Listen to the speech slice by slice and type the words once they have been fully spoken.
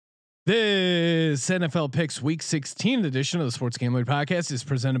This NFL Picks Week 16 edition of the Sports Gambling Podcast is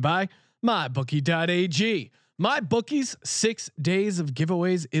presented by MyBookie.ag. MyBookie's 6 days of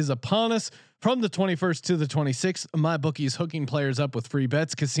giveaways is upon us. From the 21st to the 26th, MyBookie is hooking players up with free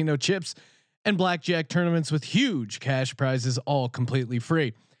bets, casino chips, and blackjack tournaments with huge cash prizes, all completely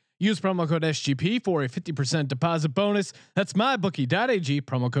free. Use promo code SGP for a 50% deposit bonus. That's MyBookie.ag,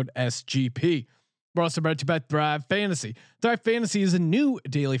 promo code SGP. We're also brought to you by Thrive Fantasy. Thrive Fantasy is a new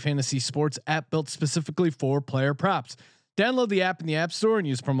daily fantasy sports app built specifically for player props. Download the app in the App Store and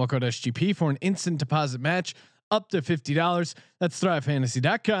use promo code SGP for an instant deposit match up to $50. That's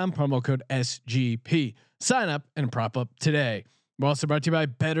thrivefantasy.com, promo code SGP. Sign up and prop up today. We're also brought to you by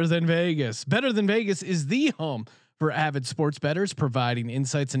Better Than Vegas. Better Than Vegas is the home for avid sports bettors, providing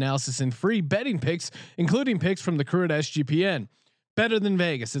insights, analysis, and free betting picks, including picks from the crew at SGPN. Better Than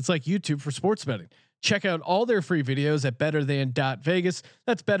Vegas. It's like YouTube for sports betting. Check out all their free videos at betterthan.vegas.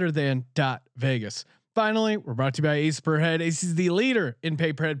 That's betterthan.vegas. Finally, we're brought to you by Ace Per Head. Ace is the leader in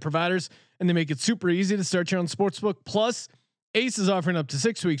pay per head providers, and they make it super easy to start your own sportsbook. Plus, Ace is offering up to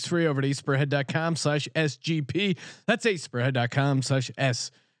 6 weeks free over at aceperhead.com/SGP. That's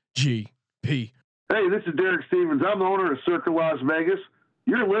aceperhead.com/SGP. Hey, this is Derek Stevens. I'm the owner of Circa Las Vegas.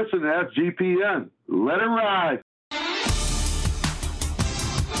 You're listening to SGPN. Let it ride.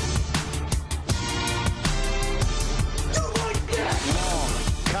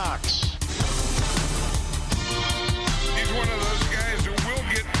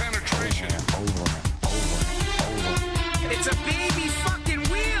 It's a baby fucking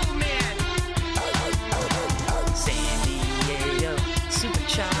wheel, man. San Diego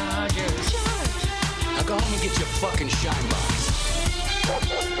Superchargers. Now go home and get your fucking shine box.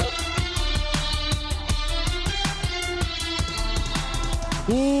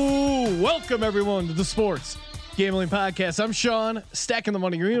 Ooh, welcome everyone to the Sports Gambling Podcast. I'm Sean, stacking the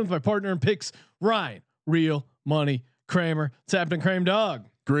money green with my partner in picks, Ryan, Real Money Kramer. What's happening, Kramer Dog?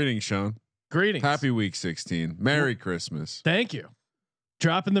 Greetings, Sean. Greetings. Happy week 16. Merry Christmas. Thank you.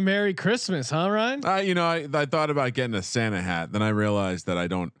 Dropping the Merry Christmas, huh, Ryan? I thought about getting a Santa hat. Then I realized that I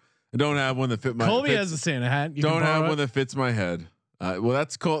don't have one that fit my. Colby has a Santa hat. You don't have one that fits my head. Well,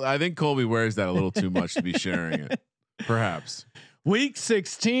 that's Col. I think Colby wears that a little too much to be sharing it. Perhaps. Week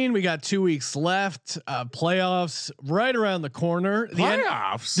 16. We got 2 weeks left. Playoffs right around the corner.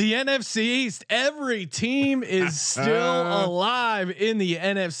 Playoffs. The NFC East. Every team is still alive in the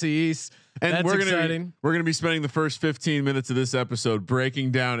NFC East. And that's exciting. We're gonna be spending the first 15 minutes of this episode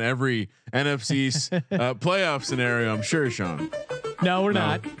breaking down every NFC's playoff scenario. I'm sure, Sean. No, we're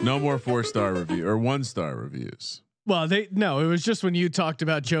not. No more 4-star review or 1-star reviews. Well, it was just when you talked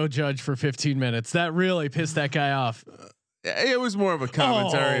about Joe Judge for 15 minutes that really pissed that guy off. It was more of a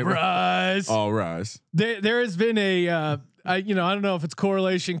commentary. All rise. There has been I don't know if it's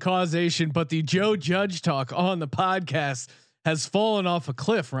correlation, causation, but the Joe Judge talk on the podcast has fallen off a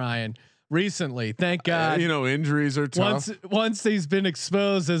cliff, Ryan. Recently, thank God. Injuries are tough. Once he's been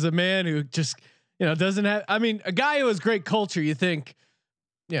exposed as a man who just, doesn't have. I mean, a guy who has great culture. You think,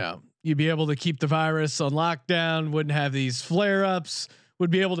 you'd be able to keep the virus on lockdown, wouldn't have these flare ups,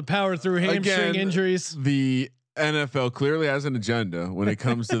 would be able to power through hamstring injuries. The NFL clearly has an agenda when it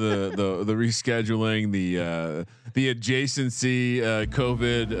comes to the rescheduling, the adjacency,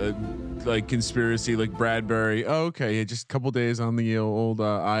 COVID, like conspiracy, like Bradbury. Oh, okay, just a couple days on the old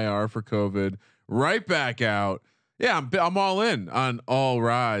IR for COVID, right back out. Yeah, I'm all in on all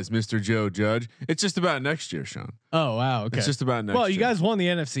rise, Mr. Joe Judge. It's just about next year, Sean. Oh wow, okay. It's just about next. Well, you year. guys won the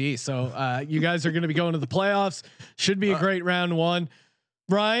NFC, so you guys are going to be going to the playoffs. Should be a great round one.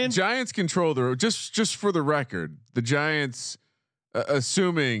 Brian, Giants control the just for the record. The Giants,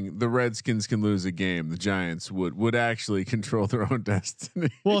 assuming the Redskins can lose a game, the Giants would actually control their own destiny.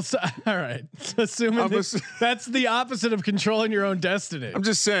 Well, all right. Assuming that's the opposite of controlling your own destiny. I'm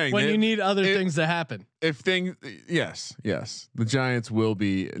just saying when you need other things to happen. Yes, the Giants will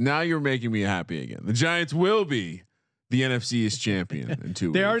be. Now you're making me happy again. The Giants will be the NFC East champion in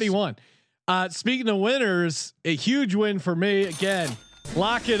 2 weeks. They already won. Speaking of winners, a huge win for me again.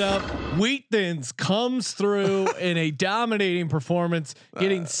 Lock it up. Wheat Thins comes through in a dominating performance,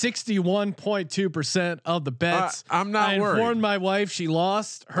 getting 61.2% of the bets. I'm not worried. I informed my wife she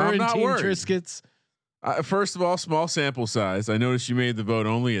lost. Her and Team Triscuits. First of all, small sample size. I noticed you made the vote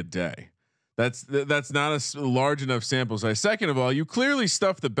only a day. That's not a large enough sample size. Second of all, you clearly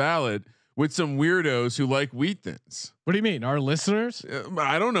stuffed the ballot with some weirdos who like Wheat Thins. What do you mean? Our listeners?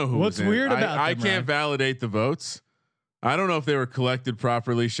 I don't know who. What's weird about them? I can't validate the votes. I don't know if they were collected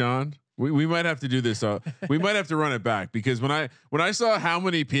properly, Sean. We might have to do this. We might have to run it back because when I saw how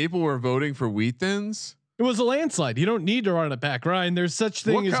many people were voting for Wheat Thins, It was a landslide. You don't need to run it back, Ryan. There's such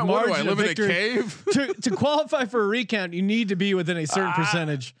thing as margin I live of in a victory. cave? to qualify for a recount, you need to be within a certain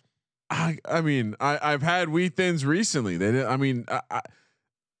percentage. I mean, I've had wheat thins recently. They didn't. I mean, I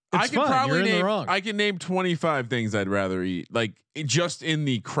It's can fine. probably You're in the name. wrong. I can name 25 things I'd rather eat, like just in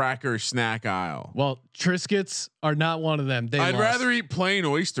the cracker snack aisle. Well, Triscuits are not one of them. I'd rather eat plain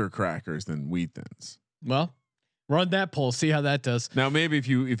oyster crackers than wheat thins. Well, run that poll, see how that does. Now, maybe if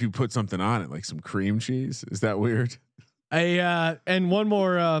you put something on it, like some cream cheese, is that weird? And one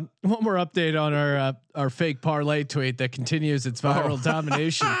more update on our fake parlay tweet that continues its viral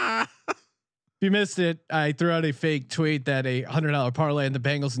domination. If you missed it, I threw out a fake tweet that a $100 parlay in the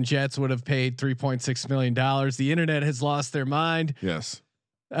Bengals and Jets would have paid $3.6 million. The internet has lost their mind. Yes.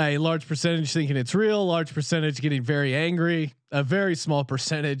 A large percentage thinking it's real, large percentage getting very angry, a very small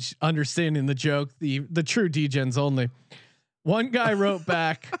percentage understanding the joke, the true degens only. One guy wrote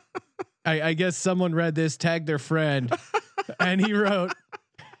back, I guess someone read this, tagged their friend, and he wrote,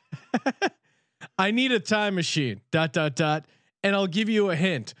 I need a time machine, ... And I'll give you a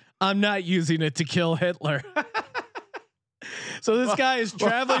hint. I'm not using it to kill Hitler. So this guy is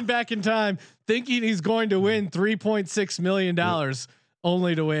traveling back in time, thinking he's going to win $3.6 million,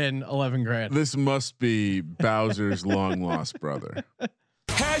 only to win 11 grand. This must be Bowser's long lost brother.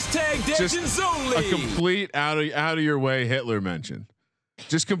 Hashtag Just Degens only. A complete out of your way Hitler mention.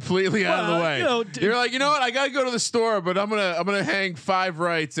 Just completely out of the way. You're like, you know what? I gotta go to the store, but I'm gonna hang 5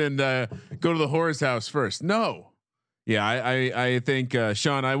 rights and go to the whore's house first. No. Yeah, I think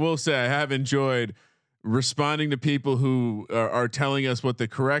Sean, I will say I have enjoyed responding to people who are telling us what the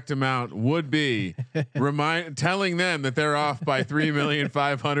correct amount would be, telling them that they're off by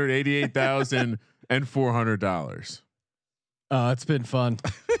 $3,588,400. It's been fun.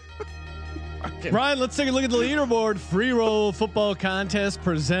 Ryan, let's take a look at the leaderboard. Free roll football contest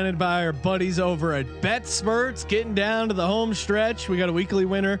presented by our buddies over at BetSperts. Getting down to the home stretch. We got a weekly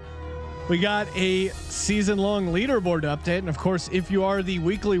winner. We got a season-long leaderboard update. And of course, if you are the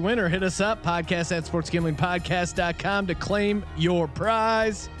weekly winner, hit us up, podcast@sportsgamblingpodcast.com to claim your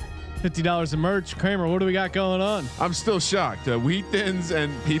prize. $50 in merch. Kramer, what do we got going on? I'm still shocked. Wheat thins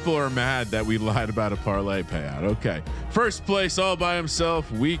and people are mad that we lied about a parlay payout. Okay. First place all by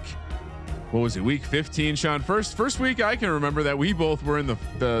himself. Week 15, Sean? First week I can remember that we both were in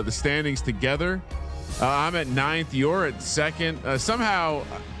the standings together. I'm at 9th. You're at 2nd. Somehow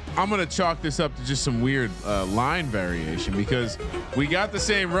I'm going to chalk this up to just some weird line variation because we got the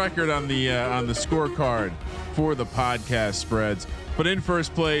same record on the scorecard for the podcast spreads. But in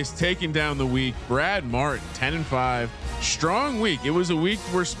first place, taking down the week, Brad Martin, 10-5, strong week. It was a week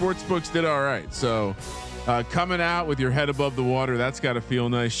where sportsbooks did all right. So coming out with your head above the water, that's got to feel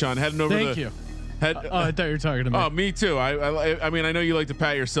nice. Sean, heading over. Thank you. I thought you were talking to me. Oh, me too. I mean, I know you like to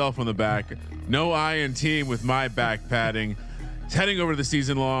pat yourself on the back. No I in team with my back patting. Heading over the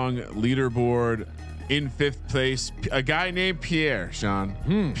season long leaderboard in 5th place, a guy named Pierre. Sean,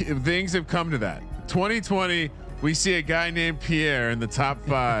 things have come to that. 2020. We see a guy named Pierre in the top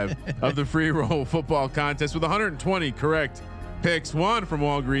 5 of the free roll football contest with 120 correct picks. One from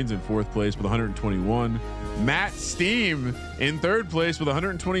Walgreens in 4th place with 121. Matt Steam in 3rd place with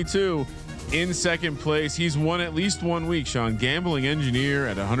 122. In 2nd place, he's won at least 1 week. Sean, Gambling Engineer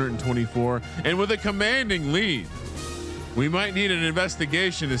at 124 and with a commanding lead. We might need an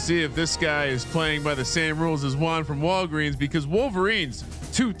investigation to see if this guy is playing by the same rules as Juan from Walgreens, because Wolverines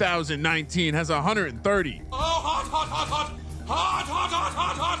 2019 has 130.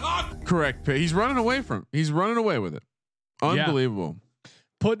 Correct. He's running away with it. Unbelievable.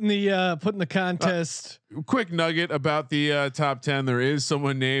 Putting the contest. Quick nugget about the top 10. There is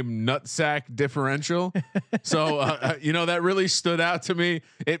someone named Nutsack Differential. So, that really stood out to me.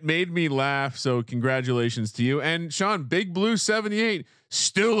 It made me laugh. So congratulations to you. And Sean, Big Blue 78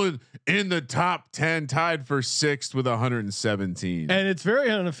 still in the top 10, tied for 6th with 117. And it's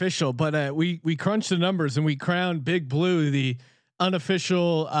very unofficial, but we crunched the numbers and we crowned Big Blue the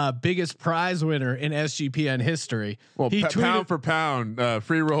unofficial biggest prize winner in SGPN history. Well, he pound for pound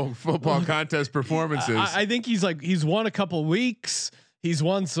free roll football contest performances. I think he's won a couple weeks. He's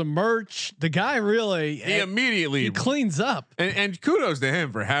won some merch. The guy really he cleans up. And kudos to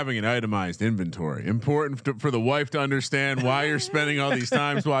him for having an itemized inventory. Important for the wife to understand why you're spending all these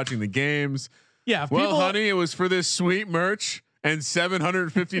times watching the games. Yeah. Well, honey, it was for this sweet merch. And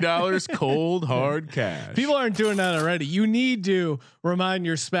 $750 cold hard cash. People aren't doing that already. You need to remind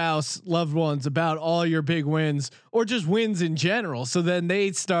your spouse, loved ones about all your big wins or just wins in general. So then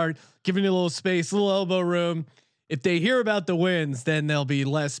they start giving you a little space, a little elbow room. If they hear about the wins, then they'll be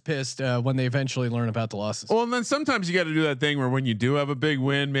less pissed when they eventually learn about the losses. Well, and then sometimes you got to do that thing where when you do have a big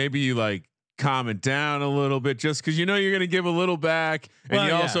win, maybe you like calm it down a little bit, just because you're going to give a little back, and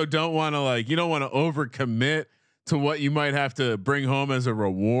you also don't want to you don't want to overcommit to what you might have to bring home as a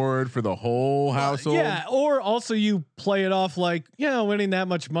reward for the whole household. Yeah, or also you play it off like, winning that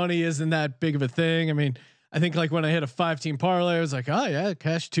much money isn't that big of a thing. I mean, I think like when I hit a 5-team parlay, I was like, oh yeah,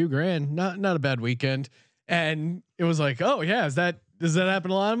 cash $2,000, not a bad weekend. And it was like, oh yeah, does that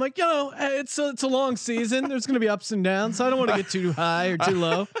happen a lot? I'm like, it's a long season. There's going to be ups and downs, so I don't want to get too high or too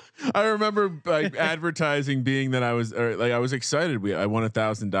low. I remember like advertising being that I was excited. I won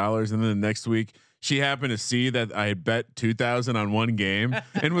 $1,000, and then the next week she happened to see that I had bet 2,000 on one game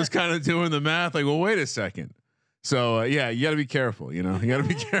and was kind of doing the math. Like, well, wait a second. So you got to be careful. You got to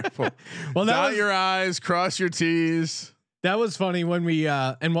be careful. Well, dot your I's, cross your T's. That was funny when we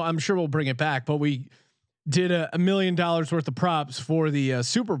I'm sure we'll bring it back, but we did $1 million worth of props for the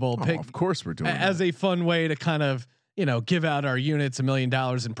Super Bowl pick. Of course, we're doing as that. a fun way to kind of give out our units $1 million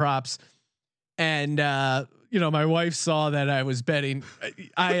in props. And my wife saw that I was betting.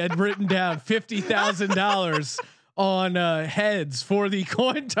 I had written down $50,000 on heads for the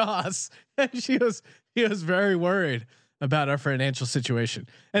coin toss, and she was very worried about our financial situation.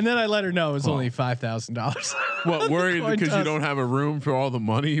 And then I let her know it was only $5,000. What, worried because you don't have a room for all the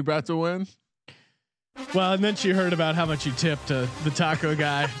money you're about to win? Well, and then she heard about how much you tipped the taco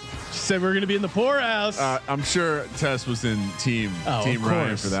guy. She said we're going to be in the poorhouse. I'm sure Tess was in team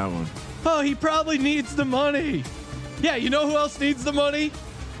Ryan for that one. Oh, he probably needs the money. Yeah, you know who else needs the money?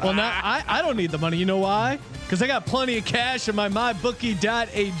 Well, I don't need the money. You know why? Because I got plenty of cash in my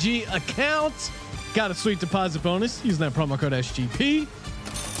mybookie.ag account. Got a sweet deposit bonus using that promo code SGP.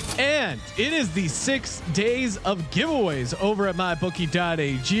 And it is the 6 days of giveaways over at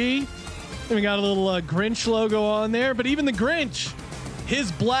mybookie.ag. And we got a little Grinch logo on there, but even the Grinch,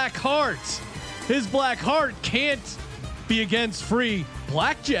 his black heart can't be against free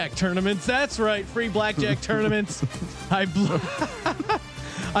blackjack tournaments. That's right, free blackjack tournaments. I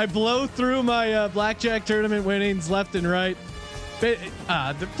blow through my blackjack tournament winnings left and right.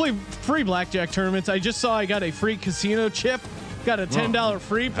 The free blackjack tournaments. I just saw I got a free casino chip. Got a $10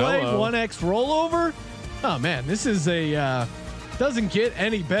 free play, 1x rollover. Oh man, this is doesn't get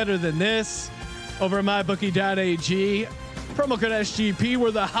any better than this over at mybookie.ag. Promo code SGP, where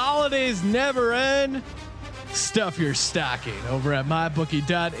the holidays never end. Stuff your stocking over at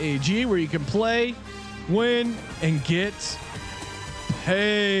mybookie.ag, where you can play, win, and get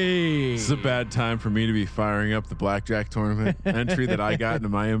paid. This is a bad time for me to be firing up the blackjack tournament entry that I got into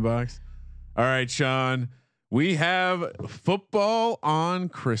my inbox. All right, Sean, we have football on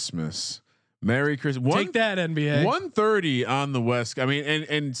Christmas. Merry Christmas. Take that, NBA. 1:30 on the West. I mean,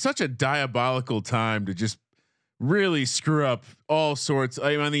 and such a diabolical time to just really screw up all sorts.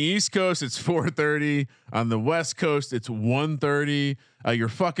 I mean, on the East Coast, it's 4:30. On the West Coast, it's 1:30. You're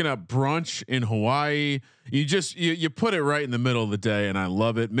fucking up brunch in Hawaii. You put it right in the middle of the day, and I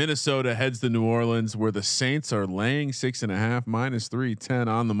love it. Minnesota heads to New Orleans, where the Saints are laying 6.5, -310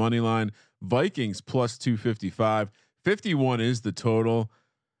 on the money line. Vikings +255. 51 is the total.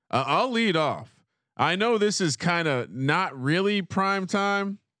 I'll lead off. I know this is kind of not really prime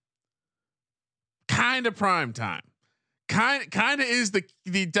time. Kind of prime time. Kind of is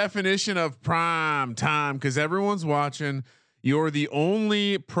the definition of prime time, because everyone's watching. You're the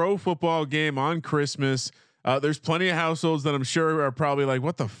only pro football game on Christmas. There's plenty of households that I'm sure are probably like,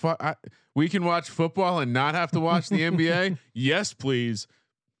 what the fuck? We can watch football and not have to watch the NBA? Yes, please.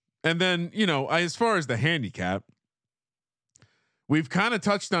 And then, as far as the handicap, we've kind of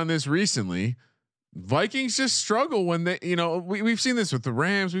touched on this recently. Vikings just struggle when they, we've seen this with the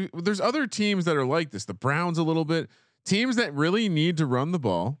Rams. There's other teams that are like this. The Browns a little bit. Teams that really need to run the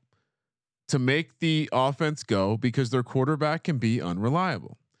ball to make the offense go, because their quarterback can be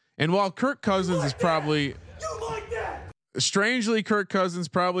unreliable. And while Kirk Cousins is probably, strangely, Kirk Cousins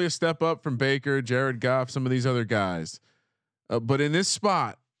probably a step up from Baker, Jared Goff, some of these other guys. But in this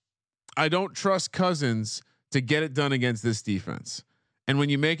spot, I don't trust Cousins to get it done against this defense. And when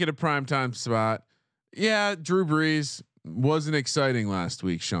you make it a primetime spot, yeah, Drew Brees wasn't exciting last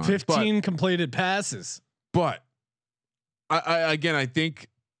week, Sean. 15 completed passes. But I think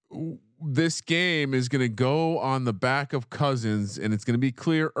this game is going to go on the back of Cousins, and it's going to be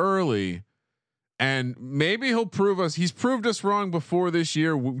clear early. And maybe he'll prove us. He's proved us wrong before this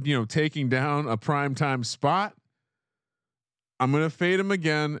year, taking down a primetime spot. I'm going to fade him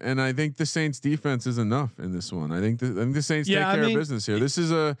again, and I think the Saints defense is enough in this one. I think the Saints take care of business here. This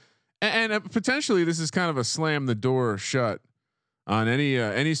is potentially this is kind of a slam the door shut on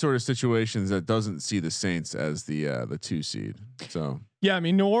any sort of situations that doesn't see the Saints as the 2 seed. So yeah, I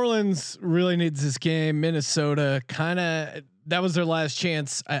mean, New Orleans really needs this game. Minnesota that was their last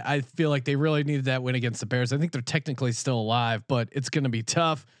chance. I feel like they really needed that win against the Bears. I think they're technically still alive, but it's going to be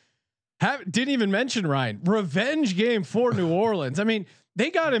tough. Didn't even mention Ryan, revenge game for New Orleans. I mean, they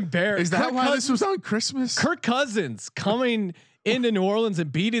got embarrassed. Is that why this was on Christmas? Kirk Cousins coming into New Orleans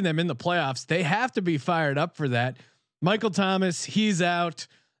and beating them in the playoffs. They have to be fired up for that. Michael Thomas, he's out.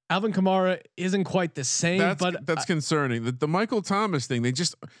 Alvin Kamara isn't quite the same, that's concerning. The Michael Thomas thing,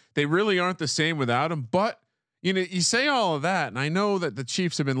 they really aren't the same without him. But you say all of that, and I know that the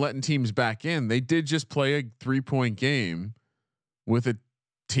Chiefs have been letting teams back in. They did just play a 3-point game with a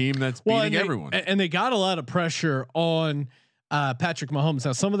team that's beating everyone, and they got a lot of pressure on Patrick Mahomes.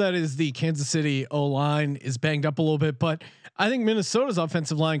 Now, some of that is the Kansas City O-line is banged up a little bit, but I think Minnesota's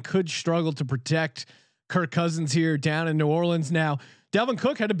offensive line could struggle to protect Kirk Cousins here down in New Orleans. Now, Dalvin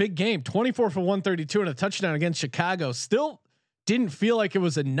Cook had a big game, 24 for 132 and a touchdown against Chicago. Still didn't feel like it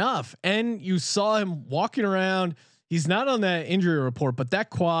was enough. And you saw him walking around. He's not on that injury report, but that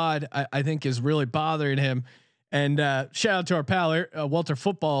quad I think is really bothering him. And shout out to our pal Walter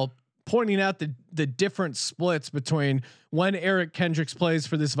Football pointing out the different splits between when Eric Kendricks plays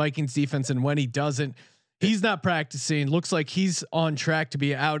for this Vikings defense and when he doesn't. He's not practicing. Looks like he's on track to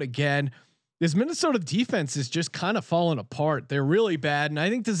be out again. This Minnesota defense is just kind of falling apart. They're really bad. And I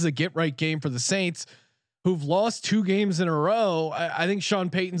think this is a get right game for the Saints, who've lost 2 games in a row. I think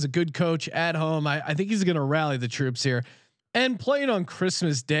Sean Payton's a good coach at home. I think he's going to rally the troops here, and playing on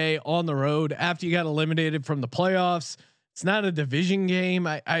Christmas Day on the road after you got eliminated from the playoffs. It's not a division game.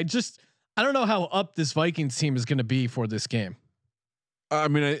 I don't know how up this Vikings team is going to be for this game. I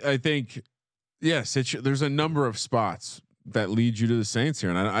mean, I think, yes, there's a number of spots that lead you to the Saints here.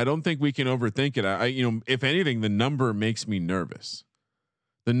 And I don't think we can overthink it. If anything, the number makes me nervous.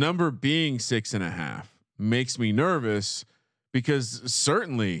 The number being 6.5 makes me nervous because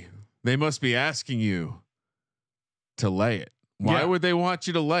certainly they must be asking you to lay it. Why would they want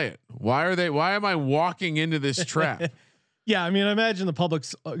you to lay it? Why am I walking into this trap? Yeah, I mean, I imagine the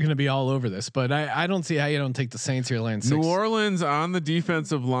public's going to be all over this, but I don't see how you don't take the Saints here laying 6. New Orleans on the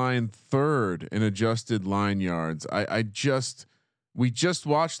defensive line, 3rd in adjusted line yards. We just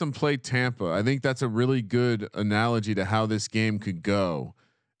watched them play Tampa. I think that's a really good analogy to how this game could go.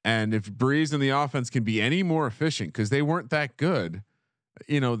 And if Breeze and the offense can be any more efficient, because they weren't that good,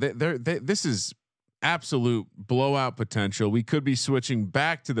 this is absolute blowout potential. We could be switching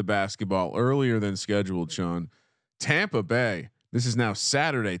back to the basketball earlier than scheduled, Sean. Tampa Bay. This is now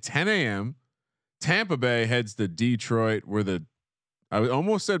Saturday, 10 a.m. Tampa Bay heads to Detroit, where I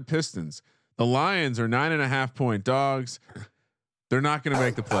almost said Pistons. The Lions are 9.5 point dogs. They're not going to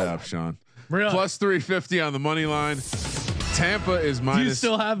make the playoffs, Sean. Really? Plus 350 on the money line. Tampa is minus. Do you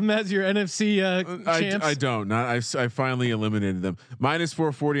still have them as your NFC champs? I don't. I finally eliminated them. Minus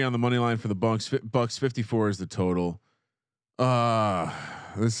 440 on the money line for the Bucks. Bucks 54 is the total.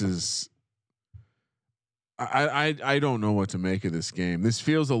 This is. I don't know what to make of this game. This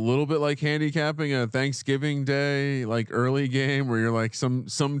feels a little bit like handicapping a Thanksgiving Day, like early game where you're like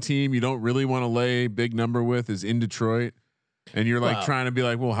some team you don't really want to lay big number with is in Detroit, and you're like trying to be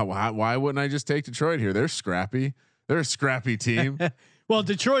like, well, why wouldn't I just take Detroit here? They're scrappy. They're a scrappy team. Well,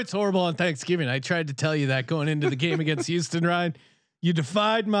 Detroit's horrible on Thanksgiving. I tried to tell you that going into the game against Houston, Ryan. You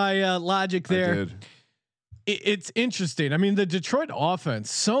defied my logic there. I did. It's interesting. I mean, the Detroit offense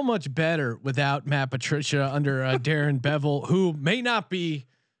so much better without Matt Patricia under Darren Bevel, who may not be,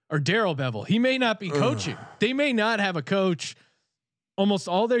 or Darrell Bevel. He may not be coaching. They may not have a coach. Almost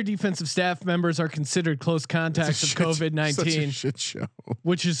all their defensive staff members are considered close contacts of COVID-19. Shit show.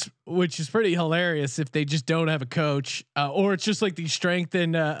 Which is pretty hilarious if they just don't have a coach, or it's just like the strength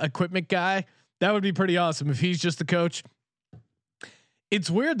and equipment guy. That would be pretty awesome if he's just the coach. It's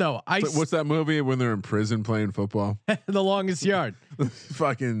weird though. What's that movie when they're in prison playing football? The Longest Yard.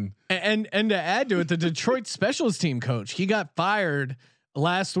 Fucking. And to add to it, the Detroit specials team coach, he got fired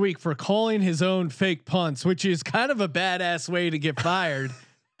last week for calling his own fake punts, which is kind of a badass way to get fired.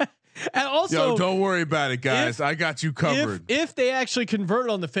 And also, don't worry about it, guys. I got you covered. If they actually convert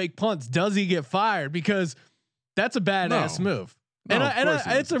on the fake punts, does he get fired? Because that's a badass move. No, and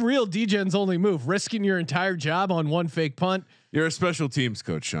it's a real D-Gen's only move, risking your entire job on one fake punt. You're a special teams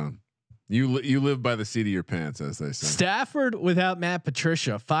coach, Sean. You live by the seat of your pants, as they say. Stafford without Matt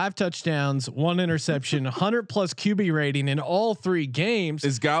Patricia, 5 touchdowns, 1 interception, 100+ QB rating in all 3 games.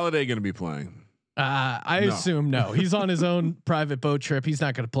 Is Galladay going to be playing? I assume no. He's on his own private boat trip. He's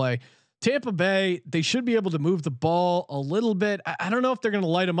not going to play. Tampa Bay, they should be able to move the ball a little bit. I don't know if they're going to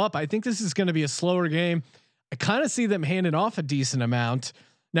light them up. I think this is going to be a slower game. I kind of see them handing off a decent amount.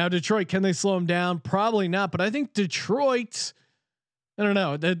 Now Detroit, can they slow them down? Probably not. But I think Detroit, I don't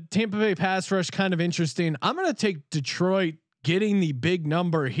know. The Tampa Bay pass rush kind of interesting. I'm going to take Detroit getting the big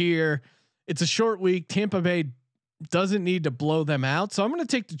number here. It's a short week. Tampa Bay doesn't need to blow them out. So I'm going to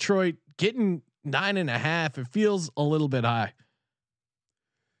take Detroit getting 9.5. It feels a little bit high.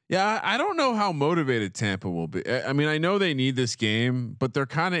 Yeah, I don't know how motivated Tampa will be. I mean, I know they need this game, but they're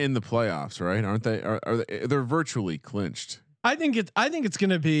kind of in the playoffs, right? Aren't they? They're virtually clinched. I think it's going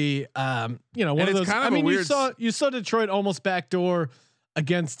to be, one of those. Kind of you saw Detroit almost backdoor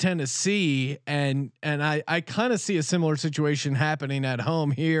against Tennessee, and I kind of see a similar situation happening at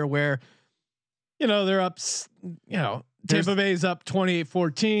home here, where, they're up. Tampa Bay's up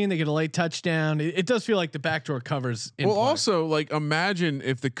 28-14. They get a late touchdown. It does feel like the backdoor covers. Also, like, imagine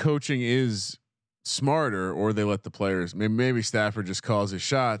if the coaching is smarter, or they let the players. Maybe Stafford just calls his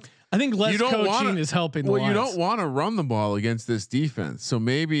shot. I think less coaching is helping. Well, you don't want to run the ball against this defense, so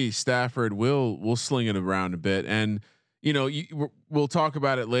maybe Stafford will sling it around a bit. And we'll talk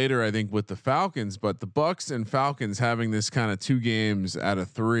about it later, I think, with the Falcons. But the Bucks and Falcons having this kind of 2 games out of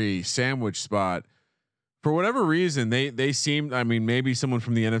 3 sandwich spot. For whatever reason, they seem. I mean, maybe someone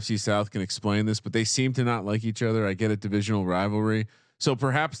from the NFC South can explain this, but they seem to not like each other. I get a divisional rivalry, so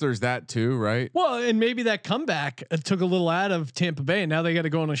perhaps there's that too, right? Well, and maybe that comeback took a little out of Tampa Bay, and now they got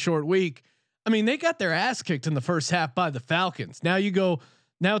to go on a short week. I mean, they got their ass kicked in the first half by the Falcons. Now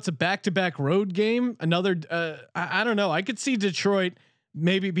it's a back-to-back road game. Another, I don't know. I could see Detroit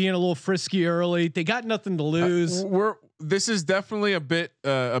maybe being a little frisky early. They got nothing to lose. This is definitely a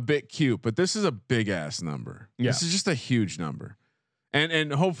bit cute, but this is a big ass number. Yeah. This is just a huge number.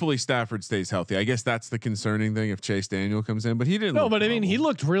 And hopefully Stafford stays healthy. I guess that's the concerning thing if Chase Daniel comes in, but he didn't. No, but I mean, he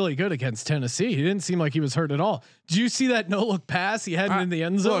looked really good against Tennessee. He didn't seem like he was hurt at all. Did you see that no look pass he had in the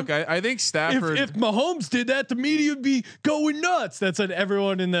end zone? Look, I think Stafford. If Mahomes did that, the media would be going nuts. That's what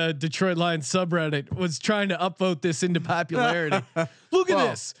everyone in the Detroit Lions subreddit was trying to upvote this into popularity. Look at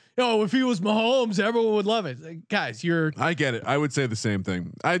this. If he was Mahomes, everyone would love it. Like, guys, I get it. I would say the same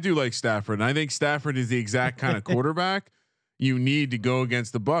thing. I do like Stafford, and I think Stafford is the exact kind of quarterback you need to go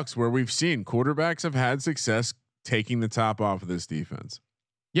against the Bucks, where we've seen quarterbacks have had success taking the top off of this defense.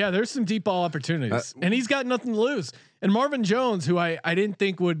 Yeah, there's some deep ball opportunities, and he's got nothing to lose. And Marvin Jones, who I didn't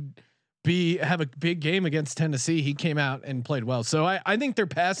think would have a big game against Tennessee, he came out and played well. So I think their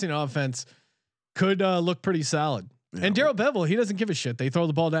passing offense could look pretty solid. Yeah, and Darrell Bevell, he doesn't give a shit. They throw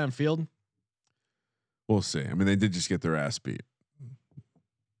the ball downfield. We'll see. I mean, they did just get their ass beat.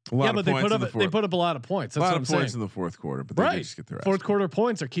 But they put up a lot of points. That's a lot of points saying. in the fourth quarter, but they did just get their ass fourth beat. Quarter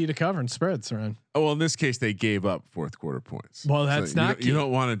points are key to covering spreads, Ryan. Oh, well, in this case, they gave up fourth quarter points. Well, that's not. You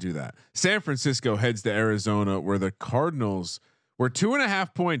don't want to do that. San Francisco heads to Arizona, where the Cardinals were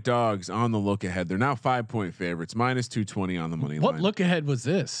 2.5 point dogs on the look ahead. They're now 5 point favorites, -220 on the money line. What look ahead was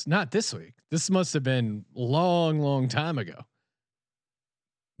this? Not this week. This must have been long time ago.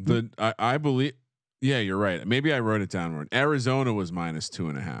 I believe. Yeah, you're right. Maybe I wrote it down wrong. Arizona was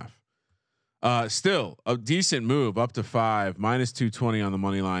 -2.5. Still a decent move up to 5, -220 on the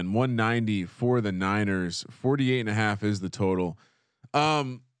money line, 190 for the Niners, 48.5 is the total.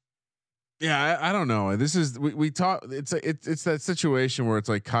 Yeah, I don't know. This is we talk. It's that situation where it's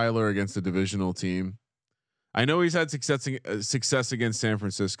like Kyler against a divisional team. I know he's had success against San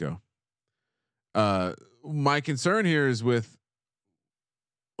Francisco. My concern here is with,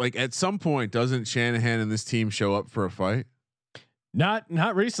 like, at some point, doesn't Shanahan and this team show up for a fight? Not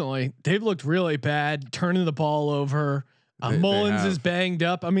recently. They've looked really bad, turning the ball over. Mullins is banged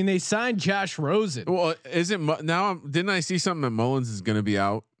up. I mean, they signed Josh Rosen. Well, didn't I see something that Mullins is going to be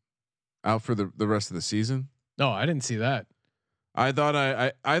out for the rest of the season? No, I didn't see that. I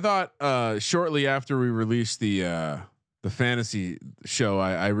thought shortly after we released the fantasy show,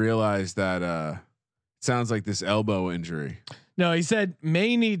 I realized that it sounds like this elbow injury. No, he said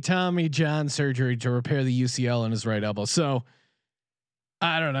may need Tommy John surgery to repair the UCL in his right elbow. So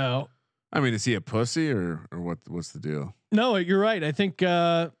I don't know. I mean, is he a pussy or what's the deal? No, you're right. I think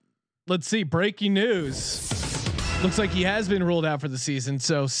let's see. Breaking news. Looks like he has been ruled out for the season.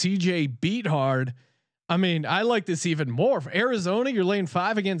 So CJ Beathard. I mean, I like this even more. For Arizona, you're laying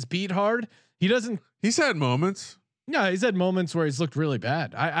 5 against Beathard. He's had moments. No, he's had moments where he's looked really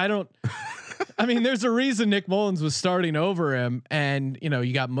bad. I don't. I mean, there's a reason Nick Mullins was starting over him, and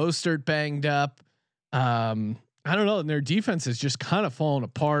you got Mostert banged up. I don't know, and their defense is just kind of falling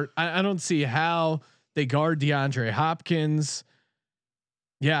apart. I don't see how they guard DeAndre Hopkins.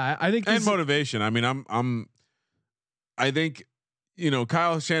 Yeah, I think and motivation. I mean, I think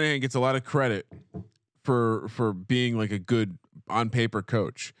Kyle Shanahan gets a lot of credit for being like a good on paper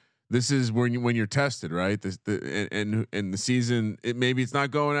coach. this is when you're tested, right? And the season, maybe it's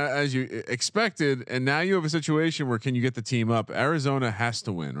not going as you expected, and now you have a situation where can you get the team up? Arizona has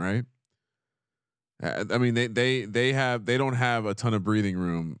to win, right? I mean, they don't have a ton of breathing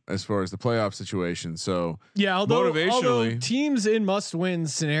room as far as the playoff situation. So yeah, although teams in must-win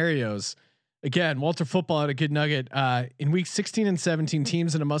scenarios, again, Walter Football had a good nugget in week 16 and 17.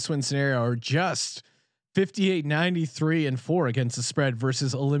 Teams in a must-win scenario are just 58, 93, and 4 against the spread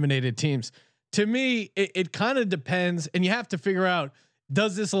versus eliminated teams. To me, it kind of depends, and you have to figure out: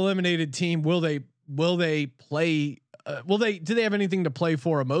 does this eliminated team will they play? Do they have anything to play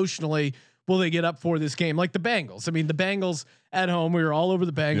for emotionally? Will they get up for this game? Like the Bengals. I mean, the Bengals at home, we were all over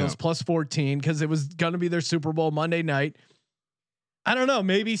the Bengals plus 14 because it was going to be their Super Bowl Monday night. I don't know,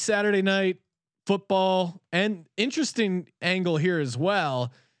 maybe Saturday night football. And interesting angle here as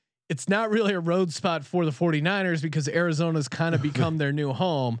well. It's not really a road spot for the 49ers because Arizona's kind of become their new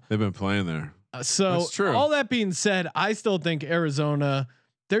home. They've been playing there. So all that being said, I still think Arizona,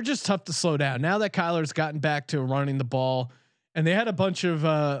 they're just tough to slow down. Now that Kyler's gotten back to running the ball, and they had a bunch of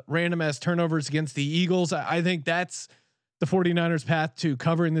random ass turnovers against the Eagles. I think that's the 49ers path to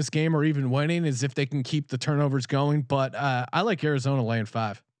covering this game or even winning, is if they can keep the turnovers going. But I like Arizona laying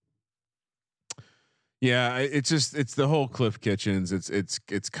 5. Yeah, it's the whole Cliff Kitchens. It's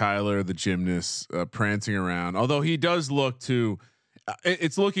Kyler, the gymnast, prancing around. Although he does look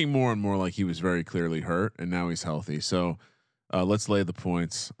it's looking more and more like he was very clearly hurt, and now he's healthy. So let's lay the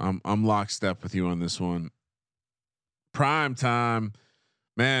points. I'm lockstep with you on this one. Prime time,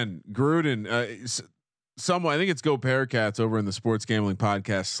 man. Gruden. Someone, I think it's Go Bearcats over in the Sports Gambling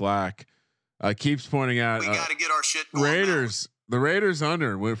Podcast Slack, keeps pointing out we got to get our shit going Raiders. Now. The Raiders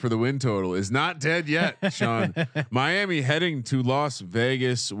under for the win total is not dead yet, Sean. Miami heading to Las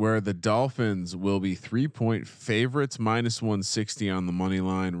Vegas, where the Dolphins will be 3-point favorites, minus 160 on the money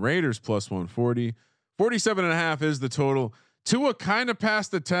line. Raiders plus 140. 47.5 is the total. Tua kind of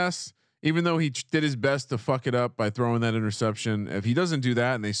passed the test, even though he did his best to fuck it up by throwing that interception. If he doesn't do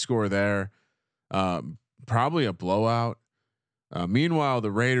that and they score there, probably a blowout. Meanwhile,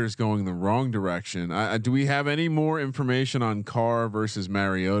 the Raiders going the wrong direction. Do we have any more information on Carr versus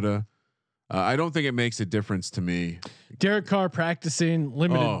Mariota? I don't think it makes a difference to me. Derek Carr practicing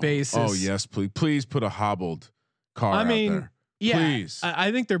limited basis. Oh yes, please put a hobbled Carr out there. Yeah, please.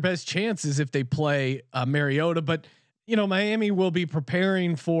 I think their best chance is if they play Mariota, but Miami will be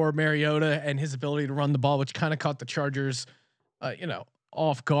preparing for Mariota and his ability to run the ball, which kind of caught the Chargers,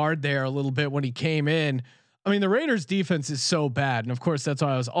 off guard there a little bit when he came in. I mean, the Raiders defense is so bad. And of course, that's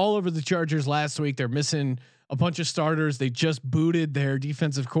why I was all over the Chargers last week. They're missing a bunch of starters. They just booted their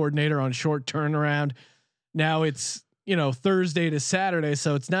defensive coordinator on short turnaround. Now it's, Thursday to Saturday.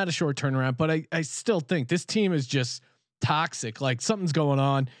 So it's not a short turnaround, but I still think this team is just toxic. Like something's going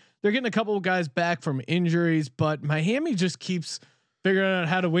on. They're getting a couple of guys back from injuries, but Miami just keeps figuring out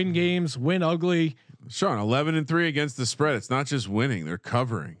how to win games, win ugly. Sean, 11-3 against the spread. It's not just winning; they're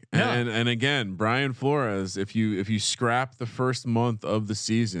covering. Yeah. And again, Brian Flores. If you scrap the first month of the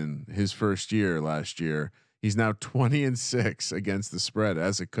season, his first year last year, he's now 20-6 against the spread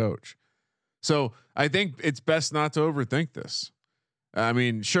as a coach. So I think it's best not to overthink this. I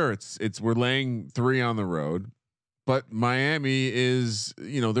mean, sure, we're laying 3 on the road, but Miami is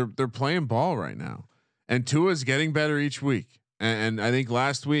they're playing ball right now, and Tua's getting better each week. And I think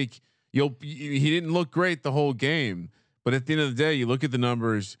last week. He didn't look great the whole game, but at the end of the day, you look at the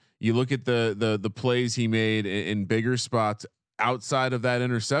numbers, you look at the plays he made in bigger spots outside of that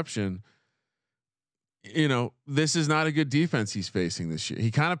interception. This is not a good defense he's facing this year.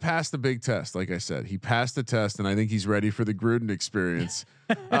 He kind of passed the big test. Like I said, he passed the test, and I think he's ready for the Gruden experience.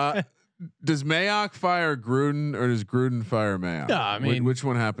 Does Mayock fire Gruden or does Gruden fire Mayock? No, I mean, which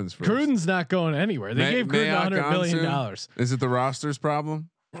one happens first? Gruden's not going anywhere. They gave Gruden $100 million. Is it the roster's problem?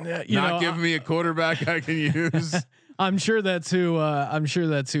 Not giving me a quarterback I can use. I'm sure that's who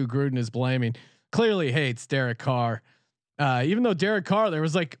Gruden is blaming. Clearly hates Derek Carr. Even though Derek Carr, there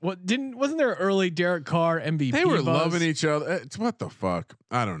was wasn't there early Derek Carr MVP? They were buzz? loving each other. It's what the fuck?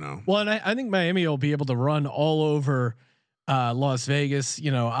 I don't know. Well, and I think Miami will be able to run all over Las Vegas.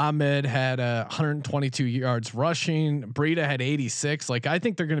 Ahmed had 122 yards rushing. Breida had 86. I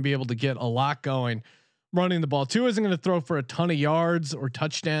think they're going to be able to get a lot going running the ball. Tua isn't going to throw for a ton of yards or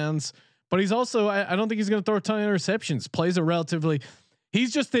touchdowns, but he's also, I don't think he's going to throw a ton of interceptions.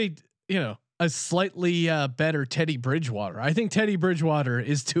 He's just a slightly better Teddy Bridgewater. I think Teddy Bridgewater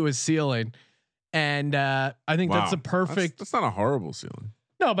is to his ceiling. And I think that's a perfect, that's not a horrible ceiling.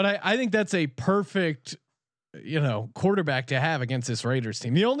 No, but I think that's a perfect, quarterback to have against this Raiders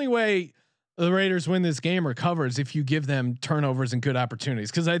team. The only way the Raiders win this game or covers if you give them turnovers and good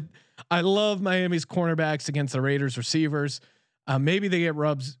opportunities. Cause I love Miami's cornerbacks against the Raiders receivers. Maybe they get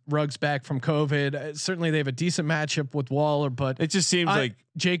Ruggs back from COVID. Certainly they have a decent matchup with Waller, but it just seems like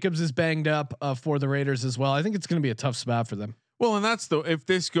Jacobs is banged up for the Raiders as well. I think it's going to be a tough spot for them. Well, and if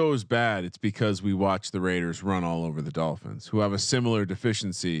this goes bad, it's because we watch the Raiders run all over the Dolphins, who have a similar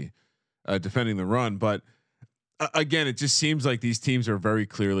deficiency defending the run. But again, it just seems like these teams are very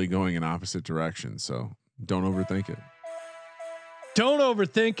clearly going in opposite directions. So don't overthink it. Don't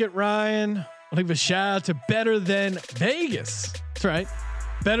overthink it, Ryan. I'll give a shout out to Better Than Vegas. That's right.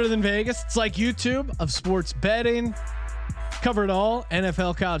 Better Than Vegas. It's like YouTube of sports betting. Cover it all.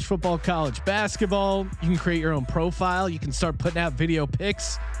 NFL, college football, college basketball. You can create your own profile. You can start putting out video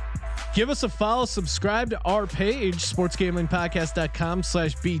picks. Give us a follow, subscribe to our page,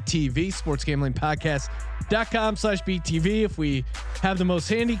 sportsgamblingpodcast.com/BTV, sportsgamblingpodcast.com/BTV. If we have the most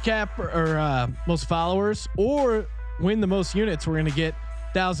handicap or most followers or win the most units, we're going to get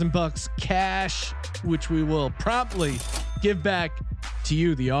 $1,000 cash, which we will promptly give back to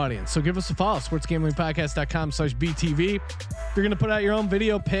you, the audience. So give us a follow, sportsgamblingpodcast.com/BTV. If you're going to put out your own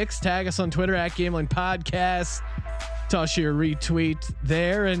video picks, tag us on Twitter at Gambling Podcast. Toss your retweet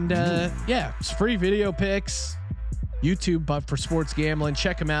there. And yeah, it's free video picks, YouTube, but for sports gambling,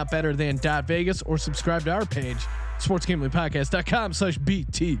 check them out, Better Than Vegas, or subscribe to our page,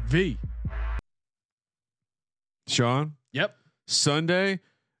 sportsgamblingpodcast.com/BTV. Sean? Yep. Sunday,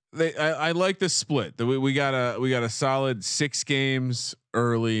 I like the split. We got a solid 6 games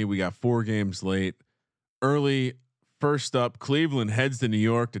early. We got 4 games late. Early, first up, Cleveland heads to New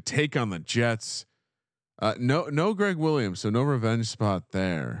York to take on the Jets. No Greg Williams, so no revenge spot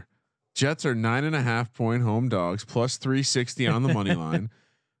there. Jets are 9.5 point home dogs, plus 360 on the money line.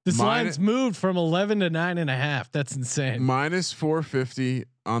 This line's moved from 11 to 9.5. That's insane. Minus 450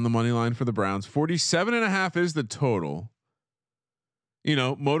 on the money line for the Browns. 47.5 is the total. You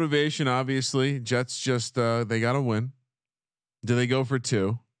know, motivation, obviously. Jets just they got to win. Do they go for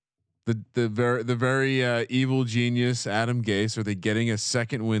 2? The very evil genius Adam Gase, are they getting a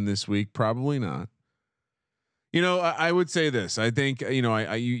second win this week? Probably not. You know, I would say this. I think, you know,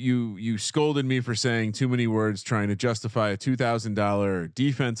 you scolded me for saying too many words trying to justify a $2,000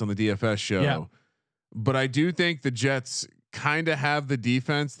 defense on the DFS show. Yeah. But I do think the Jets kind of have the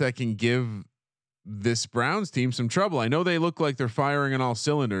defense that can give this Browns team some trouble. I know they look like they're firing on all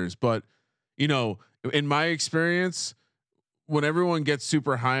cylinders, but you know, in my experience, when everyone gets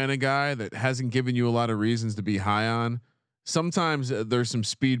super high on a guy that hasn't given you a lot of reasons to be high on, sometimes there's some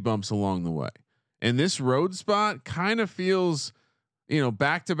speed bumps along the way. And this road spot kind of feels, you know,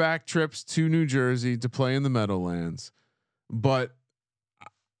 back-to-back trips to New Jersey to play in the Meadowlands. But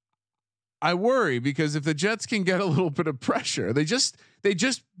I worry because if the Jets can get a little bit of pressure, they just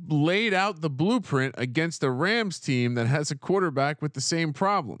laid out the blueprint against a Rams team that has a quarterback with the same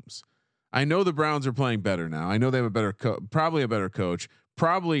problems. I know the Browns are playing better now. I know they have a better probably a better coach,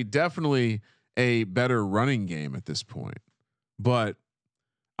 probably definitely a better running game at this point. But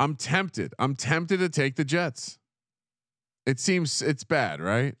I'm tempted to take the Jets. It seems it's bad,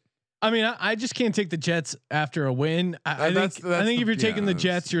 right? I mean, I just can't take the Jets after a win. I think if you're taking the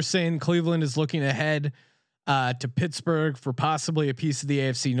Jets, you're saying Cleveland is looking ahead to Pittsburgh for possibly a piece of the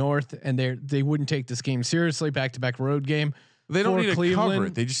AFC North, and they wouldn't take this game seriously. Back-to-back road game. They don't need to cover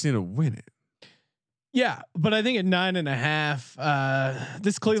it. They just need to win it. Yeah, but I think at 9.5,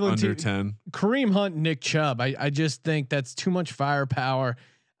 this Cleveland it's under team, 10. Kareem Hunt, Nick Chubb. I just think that's too much firepower.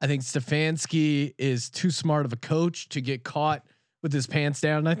 I think Stefanski is too smart of a coach to get caught with his pants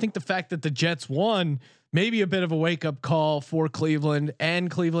down. And I think the fact that the Jets won, maybe a bit of a wake up call for Cleveland, and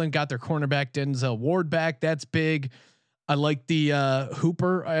Cleveland got their cornerback Denzel Ward back. That's big. I like the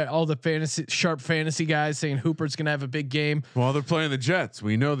Hooper, all the sharp fantasy guys saying Hooper's going to have a big game. Well, they're playing the Jets.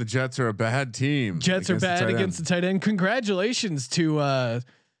 We know the Jets are a bad team. Jets are bad against the tight end. Congratulations to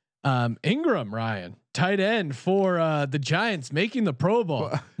Ingram, Ryan, tight end for the Giants, making the Pro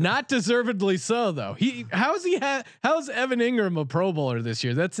Bowl. Not deservedly so, though. How's Evan Ingram a Pro Bowler this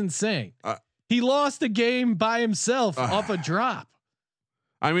year? That's insane. He lost a game by himself off a drop.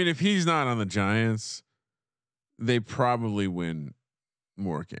 I mean, if he's not on the Giants, they probably win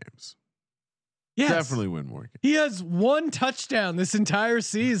more games. Yes, definitely win more games. He has 1 touchdown this entire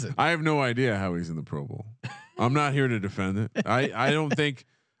season. I have no idea how he's in the Pro Bowl. I'm not here to defend it. I don't think.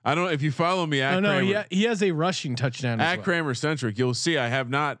 I don't. If you follow me, he has a rushing touchdown. At Kramer Centric, you'll see I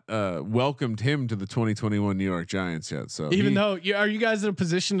have not welcomed him to the 2021 New York Giants yet. So even though are you guys in a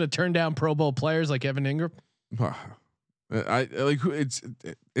position to turn down Pro Bowl players like Evan Ingram?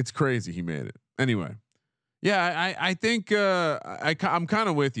 It's crazy he made it anyway. Yeah, I think I'm kind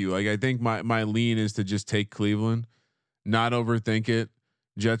of with you. Like I think my lean is to just take Cleveland, not overthink it.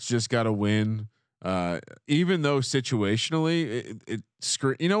 Jets just got to win. Even though situationally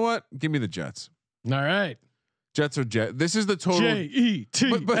you know what? Give me the Jets. All right. Jets are Jet. This is the total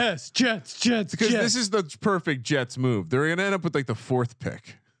Jets. Jets. Because this is the perfect Jets move. They're going to end up with like the 4th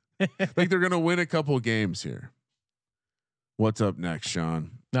pick. Like they're going to win a couple of games here. What's up next,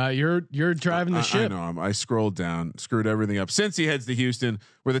 Sean? You're driving the ship. I know. I scrolled down, screwed everything up. Cincy heads to Houston,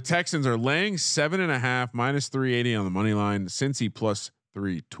 where the Texans are laying 7.5 minus 380 on the money line. Cincy plus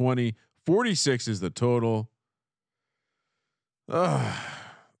 320. 46 is the total.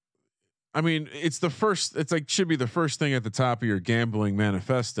 I mean, it's the first. It's like should be the first thing at the top of your gambling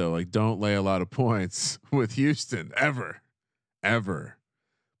manifesto. Like, don't lay a lot of points with Houston ever.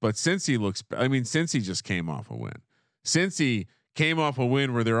 But Cincy looks. I mean, Cincy just came off a win. Cincy came off a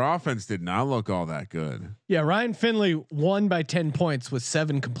win where their offense did not look all that good. Yeah, Ryan Finley won by 10 points with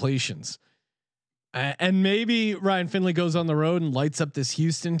 7 completions. And maybe Ryan Finley goes on the road and lights up this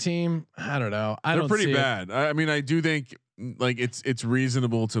Houston team. I don't know. They're pretty bad. I mean, I do think like it's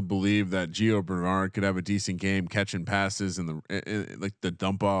reasonable to believe that Gio Bernard could have a decent game catching passes and like the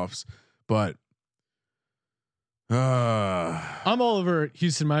dump offs, but I'm all over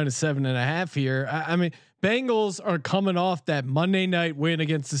Houston minus 7.5 here. I mean, Bengals are coming off that Monday night win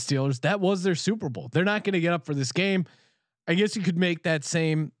against the Steelers. That was their Super Bowl. They're not going to get up for this game. I guess you could make that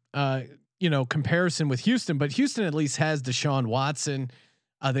same, comparison with Houston, but Houston at least has Deshaun Watson.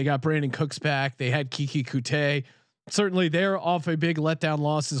 They got Brandon Cooks back. They had Kiki Kute. Certainly they're off a big letdown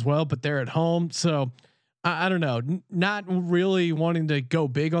loss as well, but they're at home. So I don't know, not really wanting to go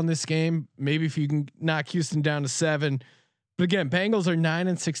big on this game. Maybe if you can knock Houston down to 7, but again, Bengals are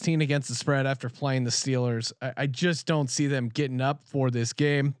 9-16 against the spread after playing the Steelers. I just don't see them getting up for this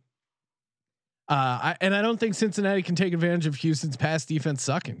game. I don't think Cincinnati can take advantage of Houston's pass defense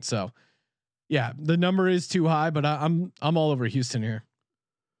sucking. So yeah, the number is too high, but I'm all over Houston here.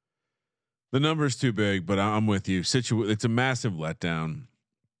 The number's too big, but I'm with you. It's a massive letdown.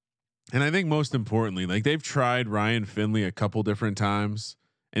 And I think most importantly, like they've tried Ryan Finley a couple different times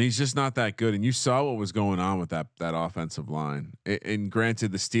and he's just not that good. And you saw what was going on with that offensive line. And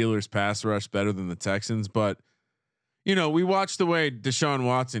granted, the Steelers pass rush better than the Texans, but we watched the way Deshaun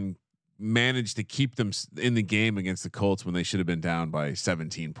Watson managed to keep them in the game against the Colts when they should have been down by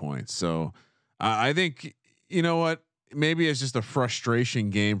 17 points. So I think, you know what? Maybe it's just a frustration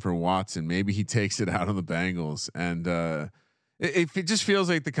game for Watson. Maybe he takes it out on the Bengals, and it just feels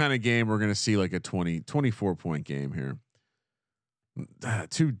like the kind of game we're going to see, like a 24 point game here.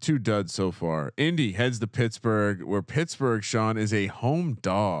 Two duds so far. Indy heads to Pittsburgh, where Pittsburgh, Sean, is a home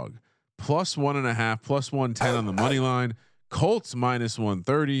dog, plus 1.5, plus 110 on the money line. Colts minus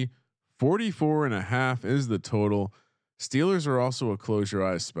 130, 44.5 is the total. Steelers are also a close your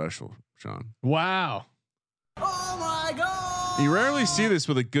eyes special, Sean. Wow. Oh my God. You rarely see this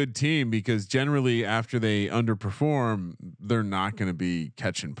with a good team because generally after they underperform, they're not going to be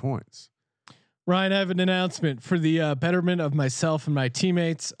catching points. Ryan, I have an announcement for the betterment of myself and my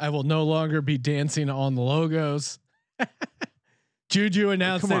teammates. I will no longer be dancing on the logos. Juju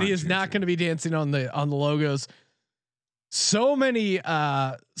announced that he is not going to be dancing on the logos. So many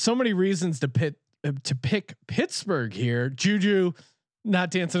reasons to pick Pittsburgh here. Juju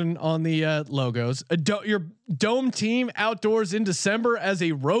not dancing on the logos. Your dome team outdoors in December as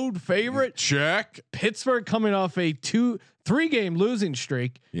a road favorite. Check. Pittsburgh coming off a 3 game losing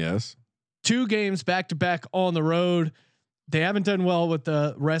streak. Yes. 2 games back to back on the road. They haven't done well with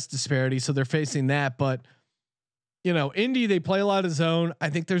the rest disparity, so they're facing that. But Indy, they play a lot of zone. I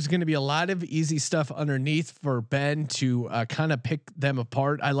think there's going to be a lot of easy stuff underneath for Ben to kind of pick them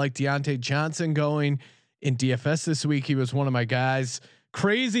apart. I like Deontay Johnson going in DFS this week. He was one of my guys.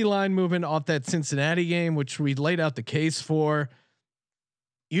 Crazy line movement off that Cincinnati game, which we laid out the case for.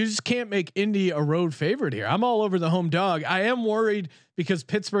 You just can't make Indy a road favorite here. I'm all over the home dog. I am worried because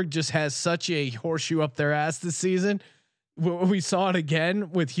Pittsburgh just has such a horseshoe up their ass this season. We saw it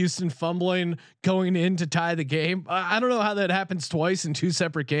again with Houston fumbling going in to tie the game. I don't know how that happens twice in 2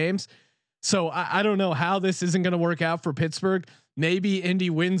 separate games. So I don't know how this isn't going to work out for Pittsburgh. Maybe Indy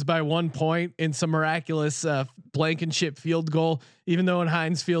wins by 1 point in some miraculous Blankenship field goal. Even though in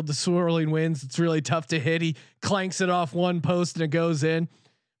Heinz Field the swirling winds, it's really tough to hit. He clanks it off one post and it goes in.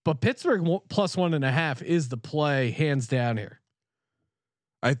 But Pittsburgh plus 1.5 is the play, hands down here.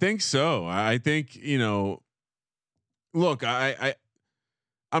 I think so. I think look,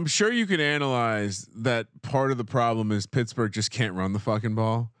 I'm sure you could analyze that part of the problem is Pittsburgh just can't run the fucking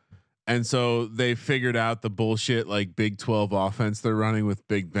ball. And so they figured out the bullshit like Big 12 offense they're running with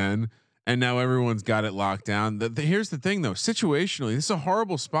Big Ben. and now everyone's got it locked down. Here's the thing, though. Situationally, this is a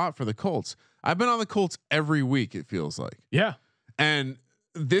horrible spot for the Colts. I've been on the Colts every week. It feels like, Yeah, and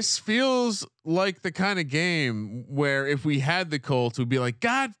this feels like the kind of game where if we had the Colts, we'd be like,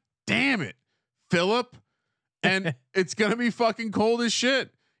 God damn it, Phillip, and it's gonna be fucking cold as shit.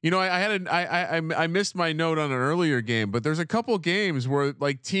 You know, I missed my note on an earlier game, but there's a couple games where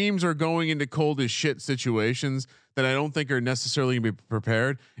like teams are going into cold as shit situations that I don't think are necessarily gonna be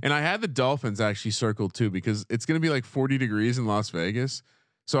prepared. And I had the Dolphins actually circled too because it's gonna be like 40 degrees in Las Vegas.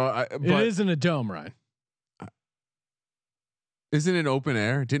 So it isn't a dome, Ryan. Isn't it open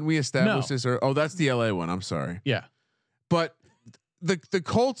air? Didn't we establish this? Or that's the LA one. I'm sorry. Yeah, but the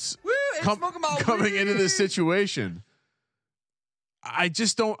Colts coming into this situation, I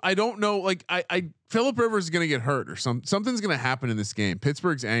don't know. Like Phillip Rivers is going to get hurt or something's going to happen in this game.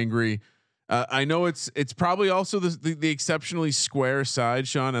 Pittsburgh's angry. I know it's probably also the exceptionally square side,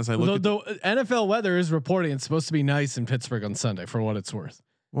 Sean. As I look, the NFL weather is reporting it's supposed to be nice in Pittsburgh on Sunday. For what it's worth.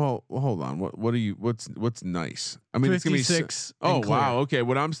 Well, hold on. What's nice? I mean, 56. It's gonna be. Oh wow. Okay.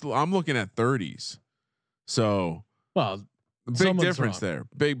 I'm looking at 30s. So big difference there.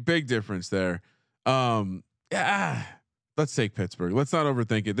 Big difference there. Yeah. Let's take Pittsburgh. Let's not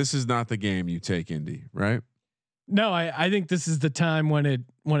overthink it. This is not the game you take Indy, right? No, I think this is the time when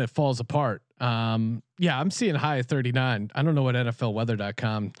it falls apart. Yeah, I'm seeing high of 39. I don't know what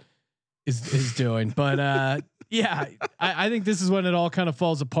NFLweather.com is doing, but yeah, I think this is when it all kind of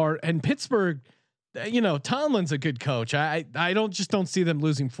falls apart. And Pittsburgh, you know, Tomlin's a good coach. I don't see them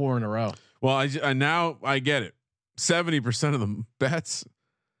losing 4 in a row. Well, now I get it. 70% of the bets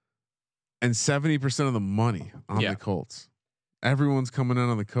and 70% of the money on the Colts. Everyone's coming in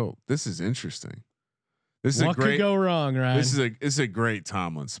on the Colt. This is interesting. This is what could go wrong, right? This is a great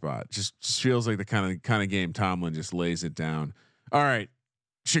Tomlin spot. Just feels like the kind of game Tomlin just lays it down. All right.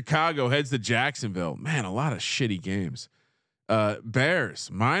 Chicago heads to Jacksonville. Man, a lot of shitty games. Bears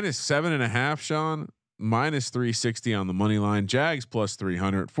 -7.5, Sean, -360 on the money line. Jags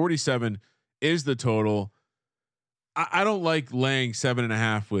 +300. 47 is the total. I don't like laying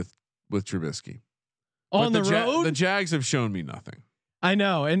 7.5 with Trubisky on the road. The Jags have shown me nothing. I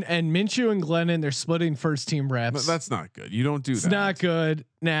know, and Minshew and Glennon, they're splitting first team reps. But that's not good. You don't do that. It's not good.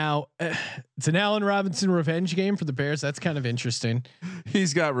 Now, it's an Allen Robinson revenge game for the Bears. That's kind of interesting.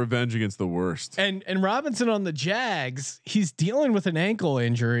 He's got revenge against the worst. And Robinson on the Jags, he's dealing with an ankle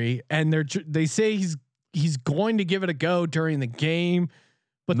injury, and they say he's going to give it a go during the game,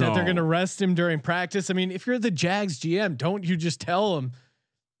 but that they're going to rest him during practice. I mean, if you're the Jags GM, don't you just tell him,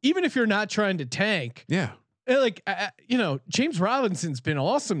 even if you're not trying to tank? Yeah. Like you know, James Robinson's been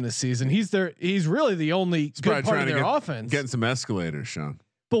awesome this season. He's really the only good part of their offense. Getting some escalators, Sean.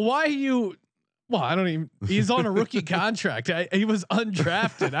 But why you? Well, I don't even. He's on a rookie contract. He was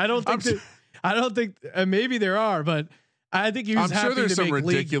undrafted. I don't think. Maybe there are, but I think he was. I'm sure there's some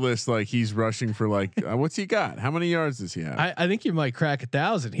ridiculous like he's rushing for like what's he got? How many yards does he have? I think he might crack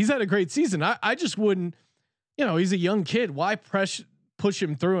 1,000. He's had a great season. I just wouldn't. You know, he's a young kid. Why push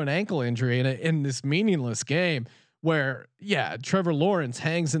him through an ankle injury in this meaningless game where Trevor Lawrence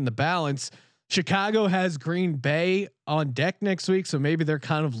hangs in the balance. Chicago has Green Bay on deck next week, so maybe they're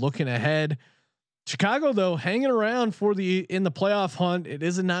kind of looking ahead. Chicago though hanging around in the playoff hunt. It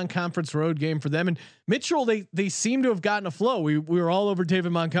is a non-conference road game for them. And Mitchell, they seem to have gotten a flow. We were all over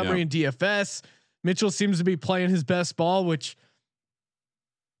David Montgomery in DFS. Mitchell seems to be playing his best ball, which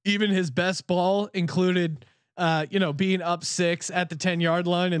even his best ball included being up 6 at the 10-yard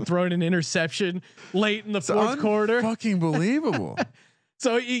line and throwing an interception late in the fourth quarter. Fucking believable.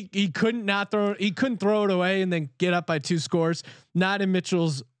 So he couldn't throw it away and then get up by 2 scores. Not in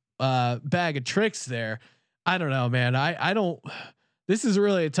Mitchell's bag of tricks there. I don't know, man. I don't. This is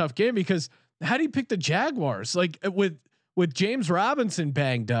really a tough game because how do you pick the Jaguars? Like with James Robinson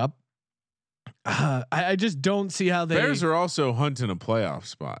banged up, I just don't see how they. Bears are also hunting a playoff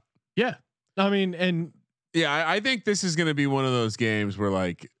spot. Yeah, I mean, and. Yeah, I think this is going to be one of those games where,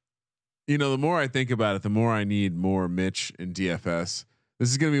 like, you know, the more I think about it, the more I need more Mitch in DFS. This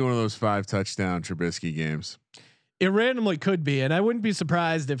is going to be one of those 5 touchdown Trubisky games. It randomly could be, and I wouldn't be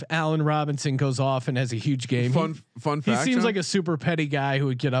surprised if Allen Robinson goes off and has a huge game. Fun fact. He seems like a super petty guy who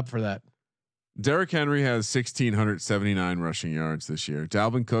would get up for that. Derrick Henry has 1,679 rushing yards this year.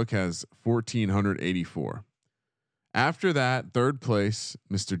 Dalvin Cook has 1,484. After that, third place,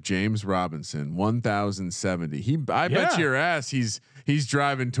 Mr. James Robinson, 1,070. I bet your ass he's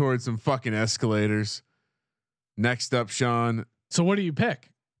driving towards some fucking escalators. Next up, Sean. So what do you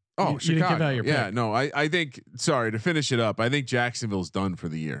pick? Oh, you Chicago. didn't give out your pick. No, I think. Sorry to finish it up. I think Jacksonville's done for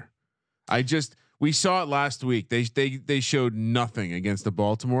the year. we saw it last week. They showed nothing against the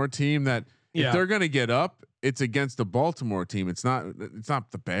Baltimore team. That if they're going to get up, it's against the Baltimore team. It's not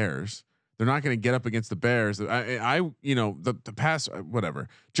the Bears. They're not going to get up against the Bears. The pass, whatever.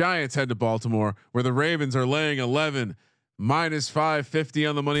 Giants head to Baltimore where the Ravens are laying 11 minus 550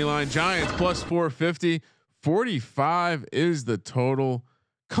 on the money line. Giants plus 450. 45 is the total.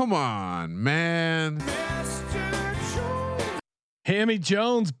 Come on, man. Hammy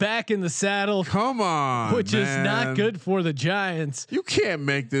Jones back in the saddle. Come on, which is not good for the Giants. You can't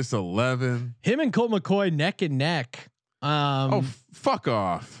make this 11. Him and Colt McCoy neck and neck. Fuck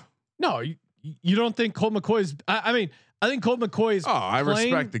off. No, you don't think Colt McCoy's? I mean, I think Colt McCoy is. I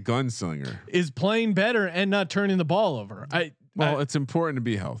respect the gunslinger. Is playing better and not turning the ball over. It's important to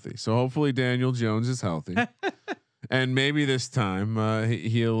be healthy. So hopefully Daniel Jones is healthy, and maybe this time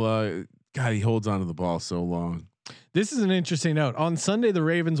he'll. God, he holds onto the ball so long. This is an interesting note. On Sunday, the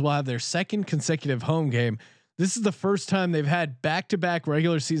Ravens will have their second consecutive home game. This is the first time they've had back-to-back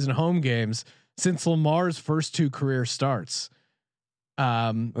regular season home games since Lamar's first 2 career starts.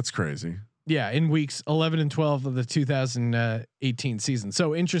 That's crazy. Yeah, in weeks 11 and 12 of the 2018 season.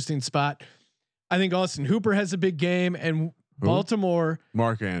 So interesting spot. I think Austin Hooper has a big game, and Baltimore.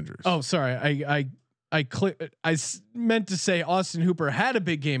 Mark Andrews. Oh, sorry. I meant to say Austin Hooper had a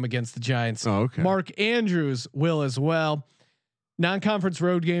big game against the Giants. Oh, okay. Mark Andrews will as well. Non-conference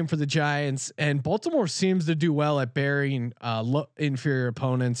road game for the Giants, and Baltimore seems to do well at burying inferior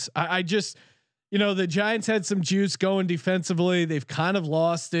opponents. I just, the Giants had some juice going defensively. They've kind of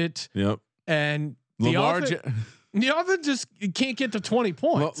lost it. Yep. And the offense just can't get to 20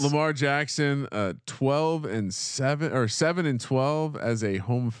 points. Lamar Jackson, 12-7 or 7-12 as a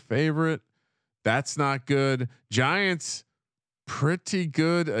home favorite. That's not good. Giants pretty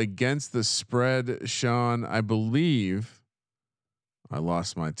good against the spread, Sean. I believe I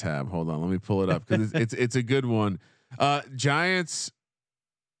lost my tab. Hold on, let me pull it up because it's a good one. Giants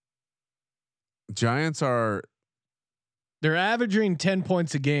are they're averaging 10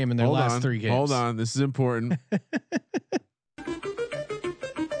 points a game in their last 3 games. Hold on, this is important.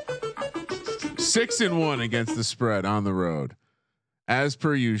 6-1 against the spread on the road. As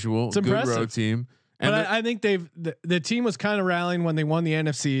per usual, it's good impressive. road team. And but I think the team was kind of rallying when they won the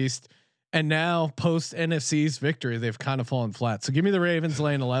NFC East, and now post NFC East victory, they've kind of fallen flat. So give me the Ravens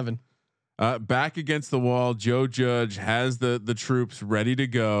laying 11. Back against the wall. Joe Judge has the troops ready to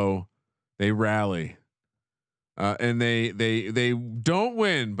go. They rally, and they don't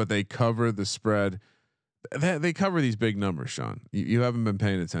win, but they cover the spread. They cover these big numbers, Sean. You haven't been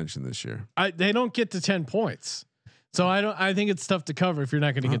paying attention this year. They don't get to 10 points. So I think it's tough to cover if you're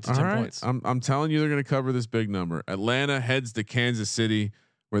not going to get to 10 points. I'm telling you, they're going to cover this big number. Atlanta heads to Kansas City,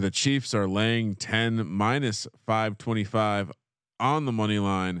 where the Chiefs are laying 10 minus 525 on the money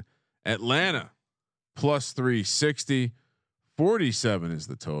line. Atlanta plus 360, 47 is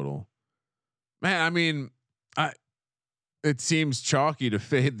the total. Man, I mean, it seems chalky to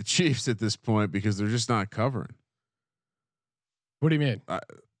fade the Chiefs at this point because they're just not covering. What do you mean?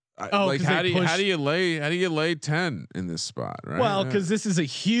 Like how do you lay 10 in this spot, right? Well, because this is a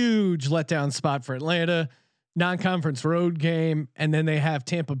huge letdown spot for Atlanta, non-conference road game, and then they have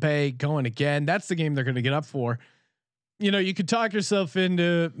Tampa Bay going again. That's the game they're going to get up for. You could talk yourself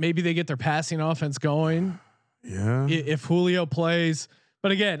into maybe they get their passing offense going. Yeah. If Julio plays,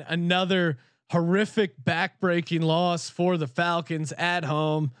 but again, another horrific back-breaking loss for the Falcons at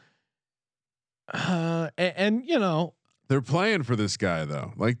home. And they're playing for this guy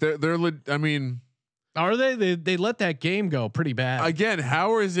though. Like I mean, are they? They let that game go pretty bad. Again,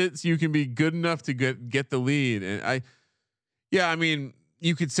 how is it you can be good enough to get the lead? And I mean,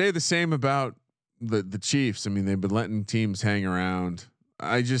 you could say the same about the Chiefs. I mean, they've been letting teams hang around.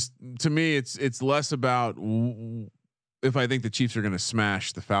 To me, it's less about if I think the Chiefs are going to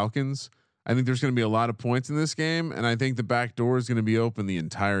smash the Falcons. I think there's going to be a lot of points in this game, and I think the back door is going to be open the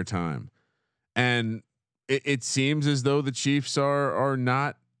entire time. And it seems as though the Chiefs are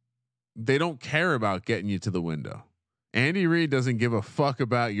not. They don't care about getting you to the window. Andy Reid doesn't give a fuck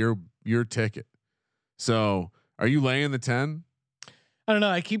about your ticket. So, are you laying the 10? I don't know.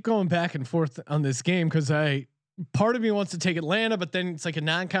 I keep going back and forth on this game because part of me wants to take Atlanta, but then it's like a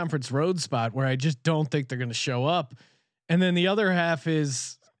non-conference road spot where I just don't think they're going to show up. And then the other half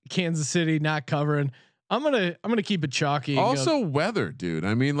is Kansas City not covering. I'm gonna keep it chalky. Also, weather, dude.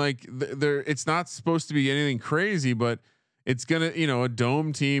 I mean, like it's not supposed to be anything crazy, but it's gonna, a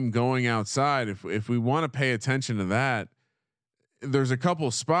dome team going outside. If we want to pay attention to that, there's a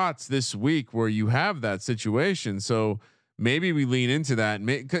couple spots this week where you have that situation. So maybe we lean into that,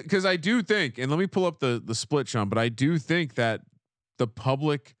 because I do think, and let me pull up the split, Sean. But I do think that the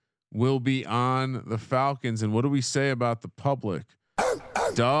public will be on the Falcons. And what do we say about the public?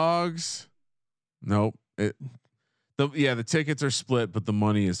 Dogs? Nope. The tickets are split, but the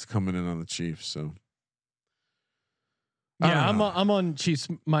money is coming in on the Chiefs. So yeah, I'm on Chiefs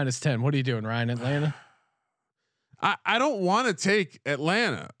 -10. What are you doing, Ryan? Atlanta? I don't want to take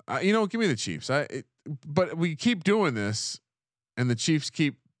Atlanta. Give me the Chiefs. But we keep doing this, and the Chiefs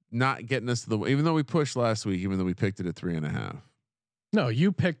keep not getting us to the. Even though we pushed last week, even though we picked it at 3.5. No,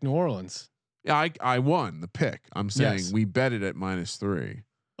 you picked New Orleans. Yeah, I won the pick. I'm saying we bet it at -3.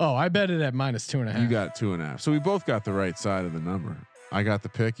 Oh, I bet it at -2.5. You got 2.5. So we both got the right side of the number. I got the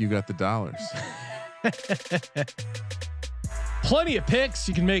pick. You got the dollars. Plenty of picks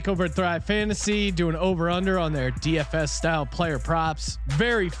you can make over at Thrive Fantasy, doing over under on their DFS style player props.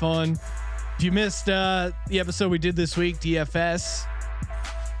 Very fun. If you missed the episode we did this week, DFS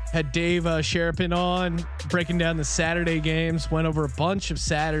had Dave Sherpin on breaking down the Saturday games, went over a bunch of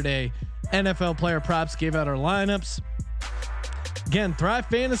Saturday NFL player props, gave out our lineups. Again, Thrive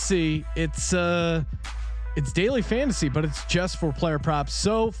Fantasy, it's daily fantasy, but it's just for player props.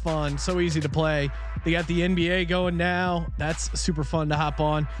 So fun, so easy to play. They got the NBA going now. That's super fun to hop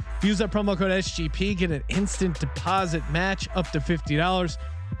on. Use that promo code SGP, get an instant deposit match up to $50.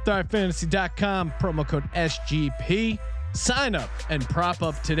 ThriveFantasy.com, promo code SGP. Sign up and prop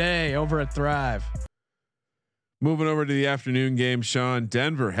up today over at Thrive. Moving over to the afternoon game, Sean.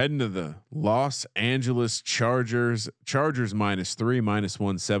 Denver heading to the Los Angeles Chargers. Chargers -3,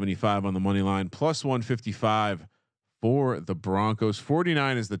 -175 on the money line, +155 for the Broncos.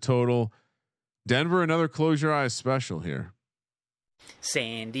 49 is the total. Denver, another close your eyes special here.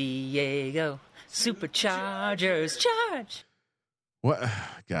 San Diego Superchargers, charge. What?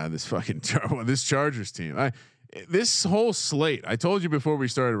 God, this fucking this Chargers team. This whole slate. I told you before we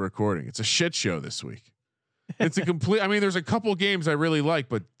started recording. It's a shit show this week. It's a complete. I mean, there's a couple games I really like,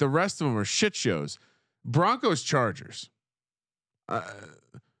 but the rest of them are shit shows. Broncos, Chargers.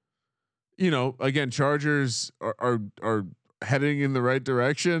 Again, Chargers are heading in the right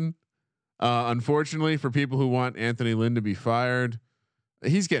direction. Unfortunately, for people who want Anthony Lynn to be fired,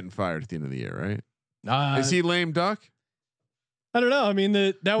 he's getting fired at the end of the year, right? Is he lame duck? I don't know. I mean,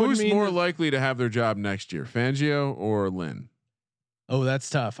 that would who's mean more likely to have their job next year, Fangio or Lynn? Oh, that's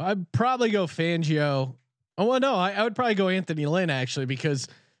tough. I'd probably go Fangio. Oh well, no, I would probably go Anthony Lynn actually, because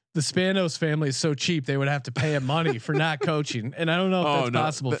the Spanos family is so cheap they would have to pay him money for not coaching, and I don't know if that's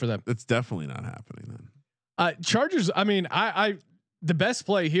possible for them. That's definitely not happening then. Chargers. I mean, I the best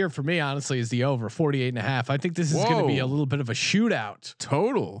play here for me honestly is the over 48.5. I think this is going to be a little bit of a shootout.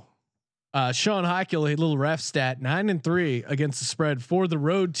 Total. Sean Hockey, a little ref stat, 9-3 against the spread for the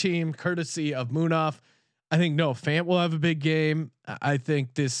road team, courtesy of Munaf. I think Noah Fant will have a big game. I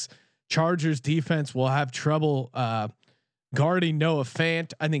think this Chargers defense will have trouble guarding Noah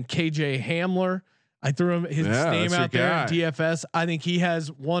Fant. I think KJ Hamler, I threw his name out there in DFS. I think he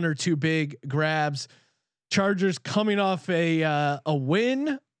has one or two big grabs. Chargers coming off a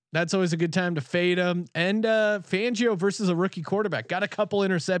win. That's always a good time to fade them. And Fangio versus a rookie quarterback, got a couple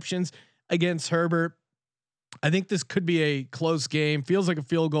interceptions against Herbert. I think this could be a close game. Feels like a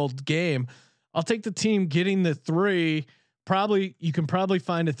field goal game. I'll take the team getting the 3. Probably you can probably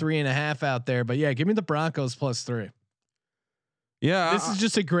find a 3.5 out there, but yeah, give me the Broncos +3. Yeah, this is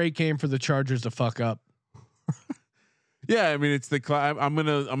just a great game for the Chargers to fuck up. Yeah, I mean it's the I'm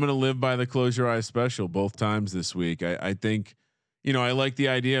gonna live by the close your eyes special both times this week. I think, I like the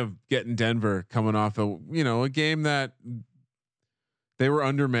idea of getting Denver coming off a game that they were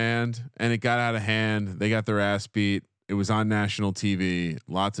undermanned and it got out of hand. They got their ass beat. It was on national TV.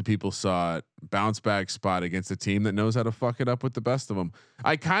 Lots of people saw it. Bounce back spot against a team that knows how to fuck it up with the best of them.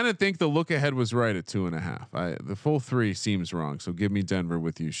 I kind of think the look ahead was right at 2.5. The full 3 seems wrong. So give me Denver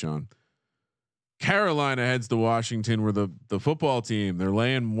with you, Sean. Carolina heads to Washington, where the football team, they're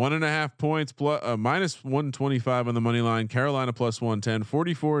laying 1.5 points plus -125 on the money line. Carolina +110.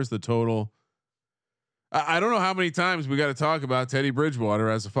 44 is the total. I don't know how many times we got to talk about Teddy Bridgewater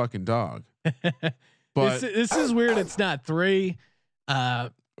as a fucking dog. But this is weird. It's not 3.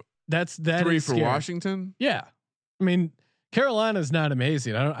 That's 3 for scary. Washington. Yeah, I mean Carolina's not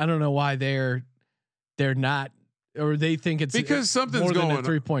amazing. I don't know why they're not, or they think it's because something's more going than a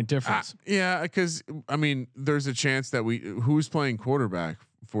 3-point difference. Yeah, because I mean, there's a chance that who's playing quarterback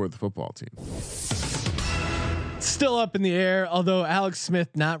for the football team. Still up in the air, although Alex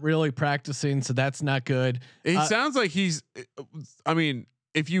Smith not really practicing, so that's not good. He sounds like he's. I mean,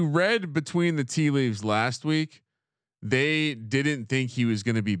 if you read between the tea leaves last week, they didn't think he was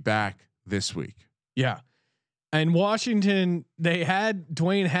going to be back this week. Yeah. And Washington, they had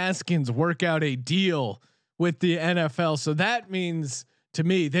Dwayne Haskins work out a deal with the NFL. So that means to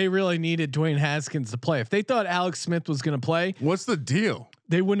me, they really needed Dwayne Haskins to play. If they thought Alex Smith was going to play, what's the deal?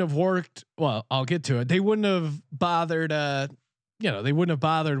 They wouldn't have worked. Well, I'll get to it. They wouldn't have bothered. They wouldn't have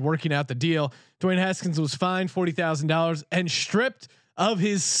bothered working out the deal. Dwayne Haskins was fined $40,000 and stripped of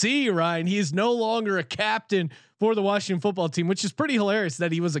his C. Ryan, he is no longer a captain for the Washington football team, which is pretty hilarious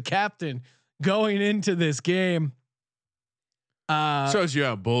that he was a captain going into this game. Shows you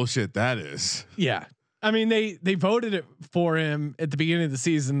how bullshit that is. Yeah. I mean, they voted it for him at the beginning of the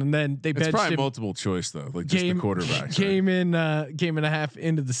season, and then they benched probably him. Multiple choice though, like just the quarterback. Game and a half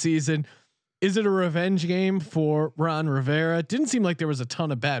into the season. Is it a revenge game for Ron Rivera? Didn't seem like there was a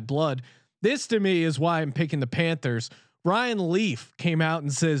ton of bad blood. This to me is why I'm picking the Panthers. Ryan Leaf came out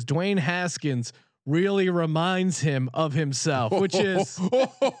and says Dwayne Haskins really reminds him of himself, which is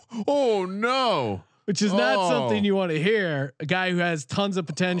oh no. Which is not something you want to hear. A guy who has tons of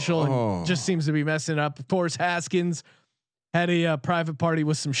potential and just seems to be messing up. Of course, Haskins had a private party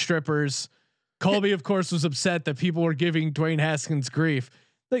with some strippers. Colby, of course, was upset that people were giving Dwayne Haskins grief.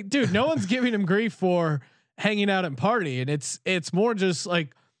 Like, dude, no one's giving him grief for hanging out and partying. It's more just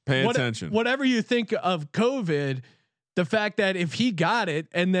like pay attention. Whatever you think of COVID, the fact that if he got it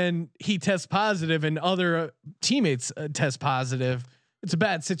and then he tests positive and other teammates test positive, it's a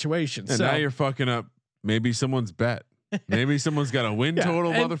bad situation. And so now you're fucking up. Maybe someone's bet. Maybe someone's got a win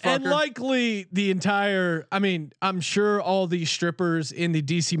total, motherfucker. And likely the entire. I mean, I'm sure all these strippers in the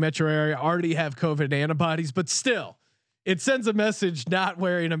DC metro area already have COVID antibodies, but still, it sends a message not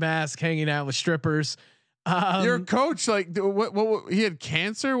wearing a mask, hanging out with strippers. Your coach, like, what? He had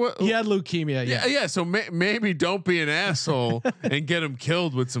cancer. What? He had leukemia. Yeah. So maybe don't be an asshole and get him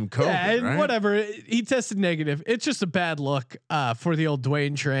killed with some COVID. Yeah, and right? whatever. He tested negative. It's just a bad look for the old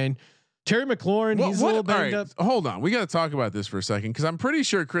Dwayne train. Terry McLaurin, he's a little banged up. Hold on, we got to talk about this for a second because I'm pretty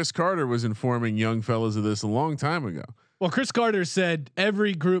sure Chris Carter was informing young fellas of this a long time ago. Well, Chris Carter said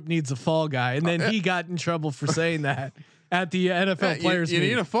every group needs a fall guy, and then he got in trouble for saying that at the NFL players. You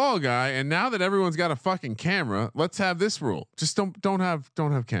meeting. need a fall guy, and now that everyone's got a fucking camera, let's have this rule: just don't have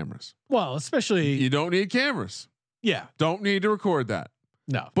cameras. Well, especially you don't need cameras. Yeah, don't need to record that.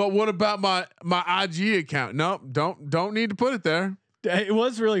 No. But what about my IG account? Nope, don't need to put it there. It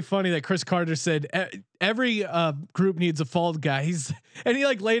was really funny that Chris Carter said every group needs a fall guy. And he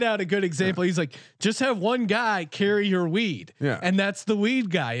like laid out a good example. He's like, just have one guy carry your weed. Yeah. And that's the weed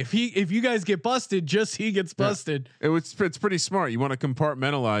guy. If you guys get busted, just he gets busted. Yeah. It's pretty smart. You want to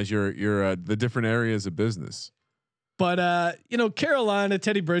compartmentalize your the different areas of business. But Carolina,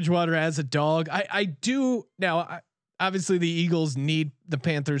 Teddy Bridgewater as a dog. I do now. Obviously the Eagles need the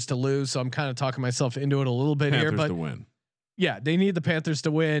Panthers to lose. So I'm kind of talking myself into it a little bit here, but to win. Yeah, they need the Panthers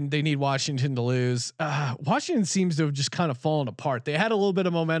to win. They need Washington to lose. Washington seems to have just kind of fallen apart. They had a little bit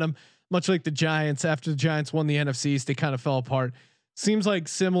of momentum, much like the Giants. After the Giants won the NFC East, they kind of fell apart. Seems like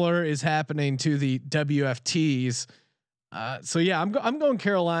similar is happening to the WFTs. So yeah, I'm going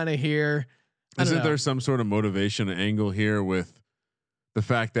Carolina here. Isn't there some sort of motivation angle here with the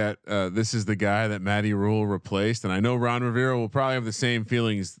fact that this is the guy that Matty Rule replaced? And I know Ron Rivera will probably have the same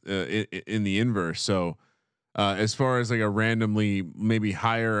feelings in the inverse. So. As far as like a randomly maybe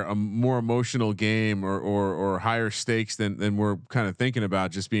higher, a more emotional game or higher stakes than we're kind of thinking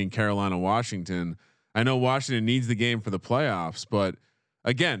about just being Carolina, Washington. I know Washington needs the game for the playoffs, but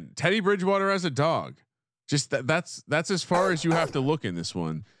again, Teddy Bridgewater as a dog, just that's as far as you have to look in this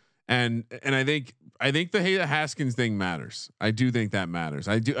one. And I think the Haskins thing matters. I do think that matters.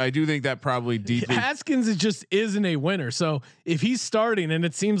 I do think that probably deeply Haskins just isn't a winner. So if he's starting and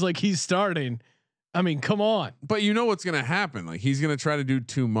it seems like he's starting, I mean, come on. But you know what's going to happen? Like he's going to try to do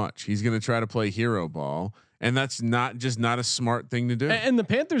too much. He's going to try to play hero ball, and that's not a smart thing to do. And the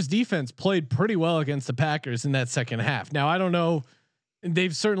Panthers defense played pretty well against the Packers in that second half. Now I don't know.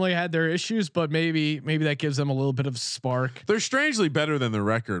 They've certainly had their issues, but maybe that gives them a little bit of spark. They're strangely better than the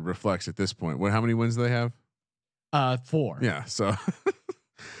record reflects at this point. How many wins do they have? 4. Yeah. So.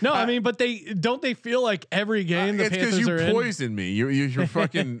 No, I mean, but they feel like every game the Panthers are in. You poisoned me. You're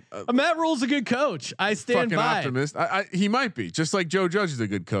fucking. Matt Rule's a good coach. I stand fucking by. Optimist. He might be just like Joe Judge is a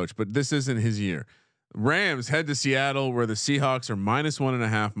good coach, but this isn't his year. Rams head to Seattle where the Seahawks are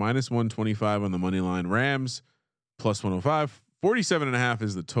 -1.5, -125 on the money line. Rams +105, 47.5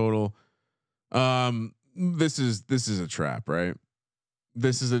 is the total. This is a trap, right?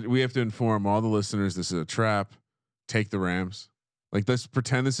 We have to inform all the listeners. This is a trap. Take the Rams. Like, let's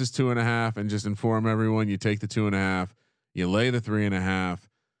pretend this is 2.5 and just inform everyone. You take the 2.5, you lay the 3.5.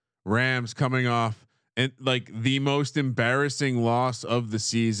 Rams coming off and like the most embarrassing loss of the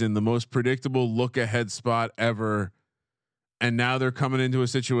season, the most predictable look ahead spot ever. And now they're coming into a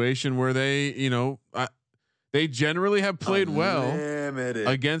situation where they, they generally have played well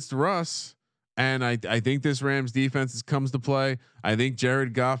against Russ. And I think this Rams defense comes to play. I think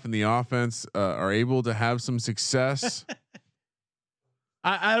Jared Goff and the offense are able to have some success.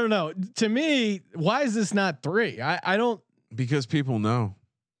 I don't know. To me, why is this not 3? I don't, because people know.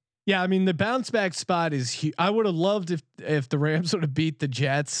 Yeah, I mean the bounce back spot is huge. I would have loved if the Rams would have beat the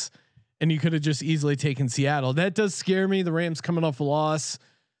Jets, and you could have just easily taken Seattle. That does scare me. The Rams coming off a loss,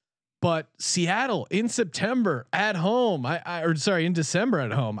 but Seattle in September at home. In December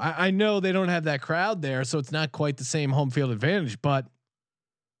at home. I know they don't have that crowd there, so it's not quite the same home field advantage. But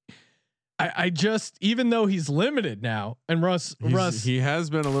I just, even though he's limited now, and Russ, he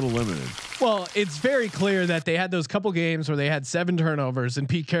has been a little limited. Well, it's very clear that they had those couple games where they had 7 turnovers, and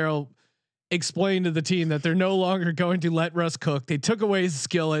Pete Carroll explained to the team that they're no longer going to let Russ cook. They took away his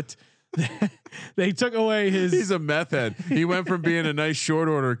skillet. They took away his. He's a meth head. He went from being a nice short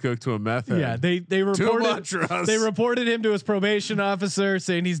order cook to a meth head. Yeah, they reported him to his probation officer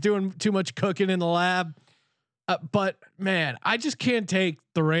saying he's doing too much cooking in the lab. But man, I just can't take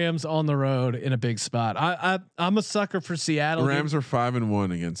the Rams on the road in a big spot. I'm a sucker for Seattle. The Rams are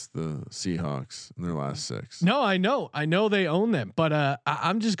 5-1 against the Seahawks in their last 6. No, I know they own them, but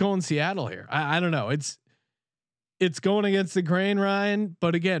I'm just going Seattle here. I don't know. It's going against the grain, Ryan.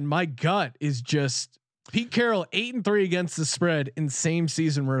 But again, my gut is just Pete Carroll 8-3 against the spread in same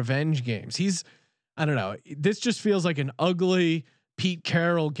season revenge games. I don't know. This just feels like an ugly Pete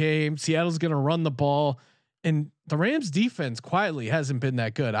Carroll game. Seattle's going to run the ball. And the Rams defense quietly hasn't been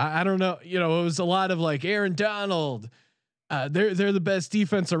that good. I don't know. It was a lot of like Aaron Donald. They're the best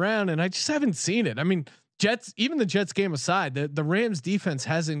defense around, and I just haven't seen it. I mean, even the Jets game aside, the Rams defense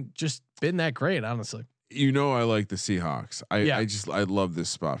hasn't just been that great, honestly. I like the Seahawks. I love this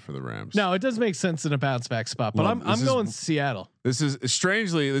spot for the Rams. No, it does make sense in a bounce back spot, but I'm going Seattle. This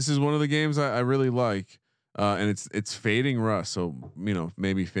is one of the games I really like, and it's fading Russ. So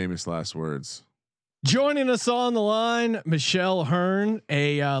maybe famous last words. Joining us on the line, Michelle Hearn,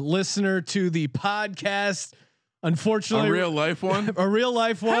 a listener to the podcast. Unfortunately, a real life one.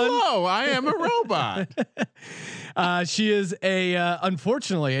 Hello, I am a robot. She is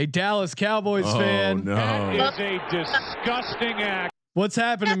unfortunately a Dallas Cowboys fan. No, that is a disgusting act. What's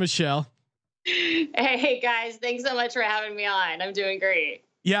happening, Michelle? Hey guys, thanks so much for having me on. I'm doing great.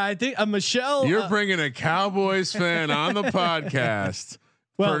 Yeah, I think Michelle. You're bringing a Cowboys fan on the podcast.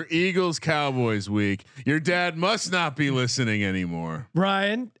 For Eagles Cowboys week. Your dad must not be listening anymore.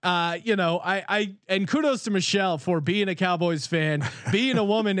 Ryan, I and kudos to Michelle for being a Cowboys fan, being a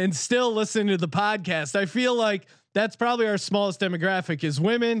woman and still listening to the podcast. I feel like that's probably our smallest demographic is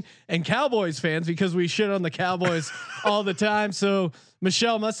women and Cowboys fans because we shit on the Cowboys all the time. So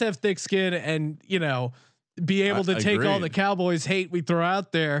Michelle must have thick skin and, be able to take all the Cowboys hate we throw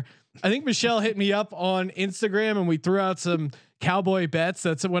out there. I think Michelle hit me up on Instagram and we threw out some Cowboy bets.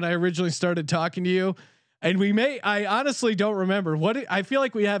 That's when I originally started talking to you. And I honestly don't remember I feel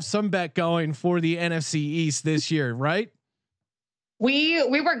like we have some bet going for the NFC East this year, right? We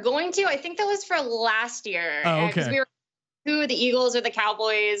were going to, I think that was for last year. Oh, okay. Because we were who the Eagles or the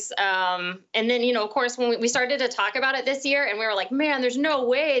Cowboys. And then, of course, when we started to talk about it this year and we were like, man, there's no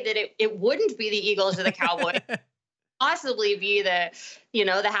way that it wouldn't be the Eagles or the Cowboys. Possibly be the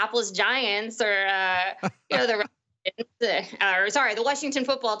hapless Giants or the Washington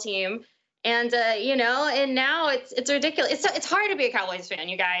football team. And and now it's ridiculous. It's hard to be a Cowboys fan,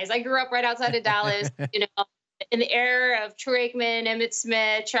 you guys. I grew up right outside of Dallas, in the era of Troy Aikman, Emmitt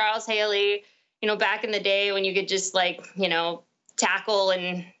Smith, Charles Haley, back in the day when you could just tackle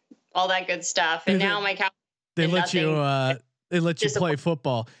and all that good stuff. And now my Cowboys they let you play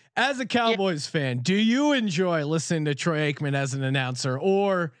football. As a Cowboys fan, do you enjoy listening to Troy Aikman as an announcer,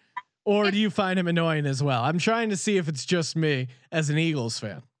 or do you find him annoying as well? I'm trying to see if it's just me as an Eagles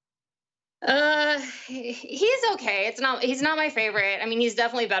fan. He's okay. He's not my favorite. I mean, he's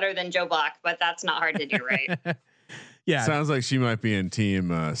definitely better than Joe Buck, but that's not hard to do, right? Yeah. Sounds like she might be in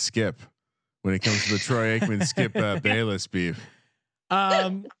team Skip when it comes to the Troy Aikman Skip Bayless beef.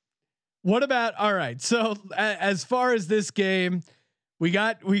 What about, all right. So as far as this game, we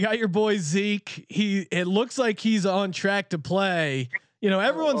got your boy Zeke. It looks like he's on track to play.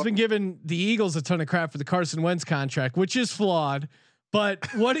 Everyone's been giving the Eagles a ton of crap for the Carson Wentz contract, which is flawed. But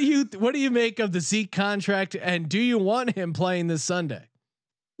what do you make of the Zeke contract, and do you want him playing this Sunday?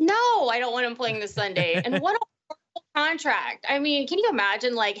 No, I don't want him playing this Sunday. And what a horrible contract. I mean, can you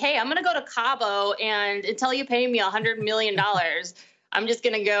imagine hey, I'm going to go to Cabo and until you pay me $100 million, I'm just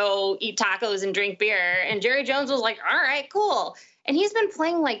going to go eat tacos and drink beer. And Jerry Jones was like, all right, cool. And he's been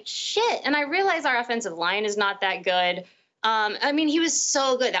playing like shit. And I realize our offensive line is not that good. I mean, he was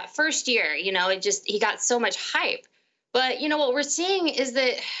so good that first year. You know, he got so much hype. But you know what we're seeing is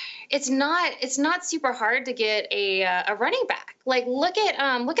that it's not super hard to get a running back. Like look at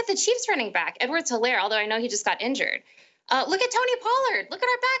the Chiefs running back, Edwards-Helaire. Although I know he just got injured. Look at Tony Pollard. Look at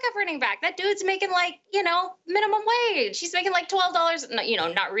our backup running back. That dude's making like, you know, minimum wage. He's making like $12. No, you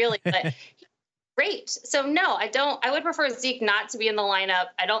know, not really, but great. So no, I would prefer Zeke not to be in the lineup.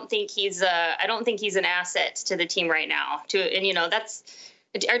 I don't think he's an asset to the team right now. And you know,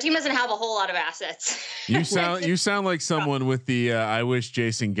 our team doesn't have a whole lot of assets. You sound like someone with the I wish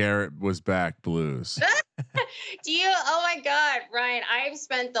Jason Garrett was back blues. Oh my God, Ryan, I've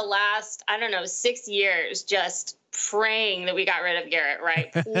spent the last, 6 years just praying that we got rid of Garrett,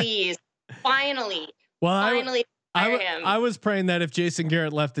 right? Please, finally. I was praying that if Jason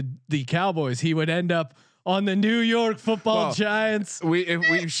Garrett left the Cowboys, he would end up on the New York Football Giants.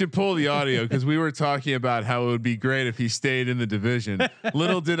 We should pull the audio because we were talking about how it would be great if he stayed in the division.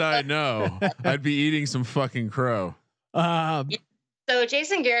 Little did I know I'd be eating some fucking crow. So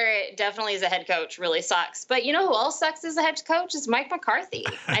Jason Garrett definitely as a head coach really sucks. But you know who else sucks as a head coach is Mike McCarthy.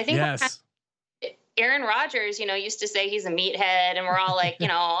 I think yes. Aaron Rodgers, you know, used to say he's a meathead, and we're all like, you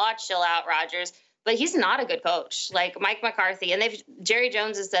know, oh, chill out, Rodgers. But he's not a good coach, like Mike McCarthy. And Jerry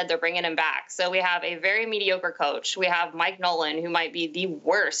Jones has said they're bringing him back. So we have a very mediocre coach. We have Mike Nolan, who might be the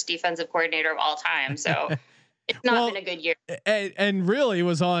worst defensive coordinator of all time. So it's not been a good year. And really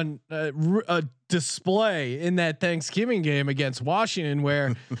was on a display in that Thanksgiving game against Washington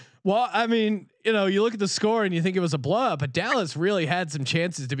where, well, I mean, you know, you look at the score and you think it was a blowout, but Dallas really had some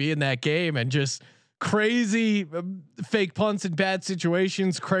chances to be in that game and just crazy fake punts in bad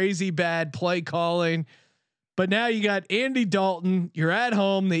situations, crazy bad play calling. But now you got Andy Dalton. You're at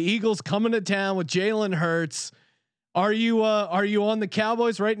home. The Eagles coming to town with Jalen Hurts. Are you on the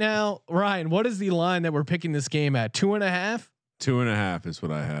Cowboys right now, Ryan? What is the line that we're picking this game at? 2.5. 2.5 is what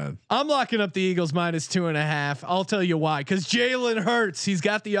I had. I'm locking up the Eagles minus 2.5. I'll tell you why. Because Jalen Hurts, he's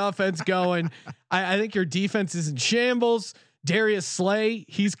got the offense going. I think your defense is in shambles. Darius Slay,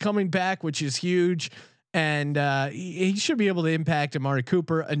 he's coming back, which is huge, and he should be able to impact Amari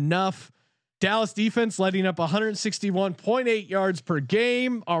Cooper enough. Dallas defense letting up 161.8 yards per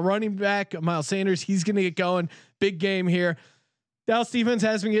game. Our running back Miles Sanders, he's going to get going. Big game here. Dallas defense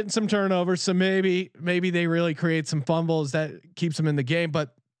has been getting some turnovers, so maybe they really create some fumbles that keeps them in the game.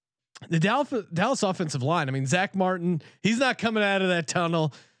 But the Dallas offensive line, I mean, Zach Martin, he's not coming out of that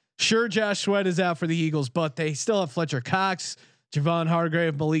tunnel. Sure, Josh Sweat is out for the Eagles, but they still have Fletcher Cox, Javon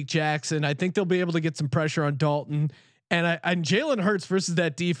Hargrave, Malik Jackson. I think they'll be able to get some pressure on Dalton and Jalen Hurts versus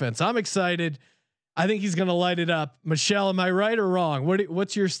that defense. I'm excited. I think he's going to light it up. Michelle, am I right or wrong?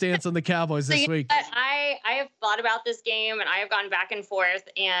 What's your stance on the Cowboys this week? I have thought about this game and I have gone back and forth,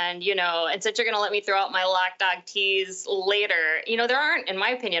 and you know, and since you're going to let me throw out my lock dog tease later, you know, there aren't, in my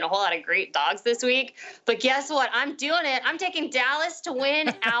opinion, a whole lot of great dogs this week. But guess what? I'm doing it. I'm taking Dallas to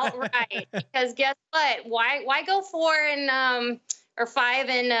win outright because guess what? Why go 4 and or 5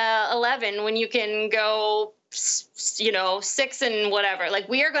 and 11 when you can go, you know, 6 and whatever? Like,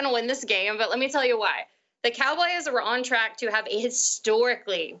 we are going to win this game, but let me tell you why. The Cowboys are on track to have a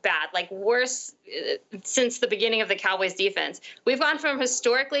historically bad, like worst since the beginning of the Cowboys defense. We've gone from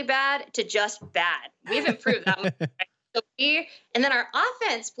historically bad to just bad. We've improved that much. Right? So and then our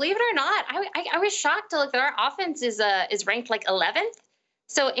offense, believe it or not, I was shocked to look that our offense is ranked like 11th.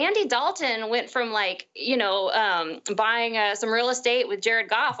 So Andy Dalton went from like, you know, buying some real estate with Jared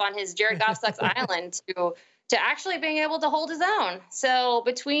Goff on his Jared Goff Sucks Island to actually being able to hold his own. So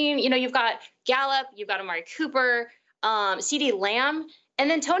between, you know, you've got Gallup, you've got Amari Cooper, CeeDee Lamb, and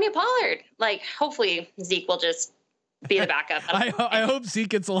then Tony Pollard. Like, hopefully Zeke will just be the backup. I hope Zeke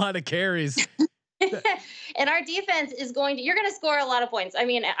gets a lot of carries. And our defense is you're going to score a lot of points. I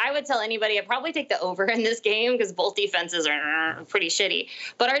mean, I would tell anybody, I'd probably take the over in this game because both defenses are pretty shitty.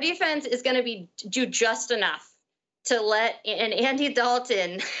 But our defense is going to do just enough to let in Andy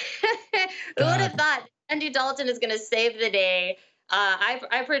Dalton. Who would have thought Andy Dalton is going to save the day?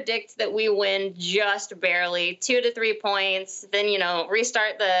 I predict that we win just barely, 2 to 3 points. Then, you know,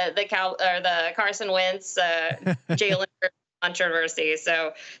 restart the Carson Wentz, Jalen controversy.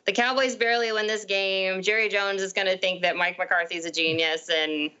 So the Cowboys barely win this game. Jerry Jones is going to think that Mike McCarthy is a genius,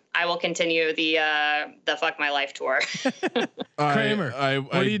 and I will continue the fuck my life tour. Kramer,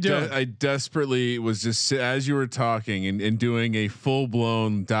 what are you doing? I desperately was just, as you were talking and doing a full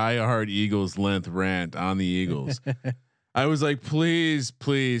blown diehard Eagles length rant on the Eagles. I was like, please,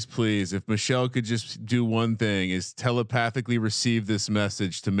 please, please, if Michelle could just do one thing, is telepathically receive this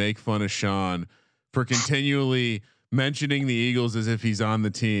message to make fun of Sean for continually mentioning the Eagles as if he's on the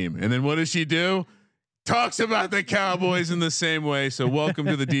team. And then what does she do? talks about the Cowboys in the same way. So welcome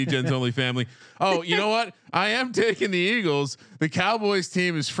to the D-Gens Only family. Oh, you know what? I am taking the Eagles. The Cowboys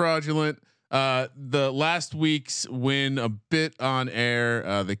team is fraudulent. The last week's win a bit on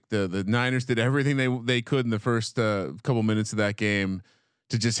air. The Niners did everything they could in the first couple minutes of that game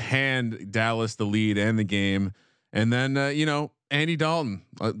to just hand Dallas the lead and the game. And then Andy Dalton.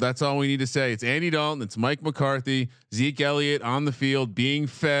 That's all we need to say. It's Andy Dalton. It's Mike McCarthy, Zeke Elliott on the field being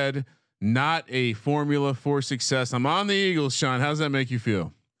fed. Not a formula for success. I'm on the Eagles, Sean. How does that make you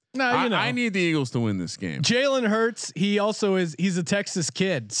feel? No, I need the Eagles to win this game. Jalen Hurts. He also he's a Texas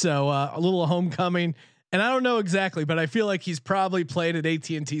kid, so a little homecoming. And I don't know exactly, but I feel like he's probably played at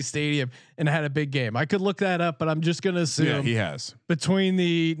AT&T Stadium and had a big game. I could look that up, but I'm just going to assume he has. Between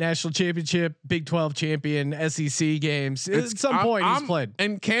the national championship, Big 12 champion, SEC games, at some point he's played.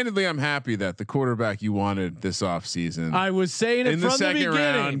 And candidly, I'm happy that the quarterback you wanted this offseason. I was saying it in from the second beginning.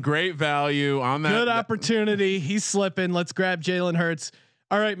 round, great value on that. Good opportunity. He's slipping. Let's grab Jalen Hurts.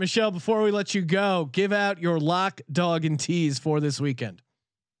 All right, Michelle, before we let you go, give out your lock, dog, and tease for this weekend.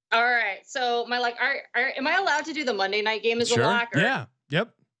 All right. So am I allowed to do the Monday night game as a lock? Or? Yeah.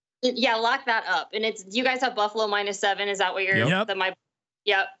 Yep. Yeah. Lock that up. And you guys have Buffalo -7. Is that what you're? Yep.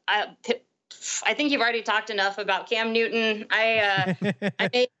 Yep. I think you've already talked enough about Cam Newton. I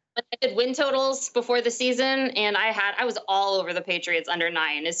did win totals before the season, and I was all over the Patriots under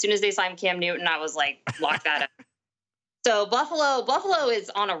 9. As soon as they signed Cam Newton, I was like, lock that up. So Buffalo is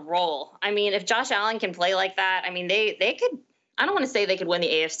on a roll. I mean, if Josh Allen can play like that, I mean, they could. I don't want to say they could win the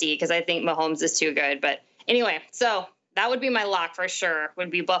AFC because I think Mahomes is too good. But anyway, so that would be my lock for sure.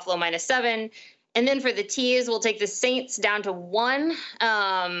 Would be Buffalo -7, and then for the tease, we'll take the Saints down to 1.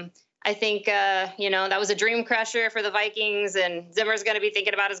 I think that was a dream crusher for the Vikings, and Zimmer's going to be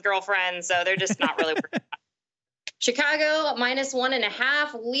thinking about his girlfriend, so they're just not really working out. Chicago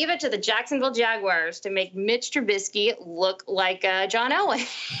 -1.5. Leave it to the Jacksonville Jaguars to make Mitch Trubisky look like John Elway.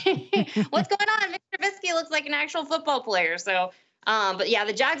 What's going on? Mitch Trubisky looks like an actual football player. So, but yeah,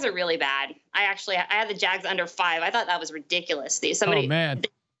 the Jags are really bad. I had the Jags under 5. I thought that was ridiculous. Oh man,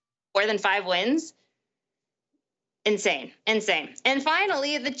 more than 5 wins. Insane. And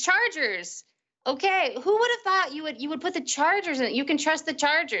finally, the Chargers. Okay, who would have thought you would put the Chargers in? You can trust the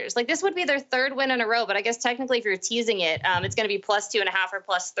Chargers. Like, this would be their 3rd win in a row, but I guess technically if you're teasing it, it's going to be +2.5 or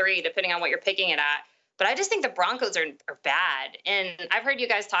 +3 depending on what you're picking it at. But I just think the Broncos are bad, and I've heard you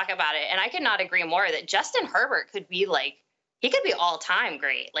guys talk about it, and I could not agree more that Justin Herbert could be all time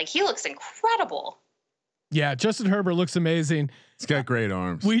great. Like, he looks incredible. Yeah, Justin Herbert looks amazing. He's got great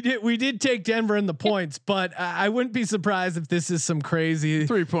arms. We did take Denver in the points, but I wouldn't be surprised if this is some crazy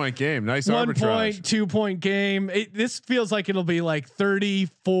 3-point game. Nice 1 arbitrage. point, 2-point game. This feels like it'll be like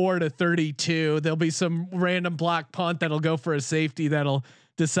 34-32. There'll be some random block punt that'll go for a safety that'll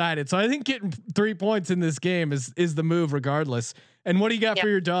decide it. So I think getting 3 points in this game is the move regardless. And what do you got for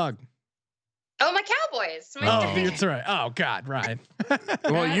your dog? Oh, my Cowboys. That's right. Oh God, Ryan.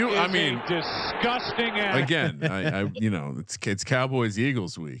 Well, disgusting. Again, it's Cowboys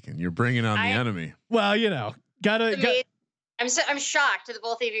Eagles week, and you're bringing on the enemy. Well, gotta. I'm shocked that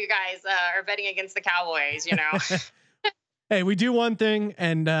both of you guys are betting against the Cowboys. Hey, we do one thing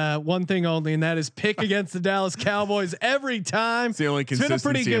and one thing only, and that is pick against the Dallas Cowboys every time. It's the only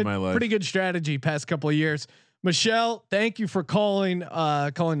consistency in my life. Pretty good strategy past couple of years. Michelle, thank you for calling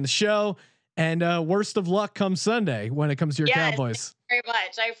the show. And worst of luck come Sunday when it comes to your Cowboys. Thank you very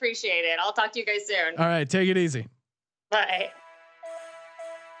much. I appreciate it. I'll talk to you guys soon. All right, take it easy. Bye.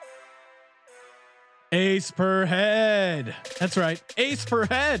 Ace per head. That's right. Ace per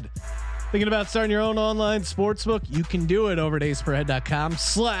head. Thinking about starting your own online sportsbook? You can do it over at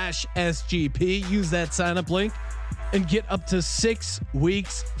aceperhead.com/SGP. Use that sign up link and get up to 6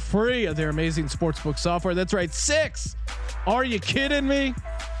 weeks free of their amazing sportsbook software. That's right. 6. Are you kidding me?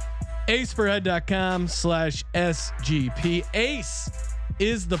 aceperhead.com/SGP. Ace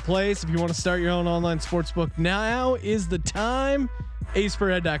is the place if you want to start your own online sportsbook. Now is the time.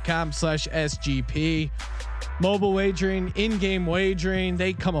 aceperhead.com/SGP. Mobile wagering, in-game wagering.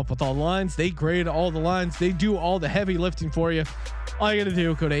 They come up with all the lines. They grade all the lines. They do all the heavy lifting for you. All you got to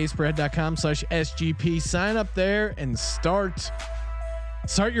do, go to aceperhead.com/SGP. Sign up there and start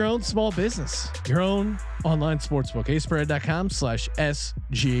your own small business, your own online sportsbook.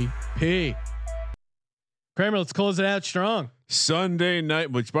 aceperhead.com/SGP. Kramer, let's close it out strong. Sunday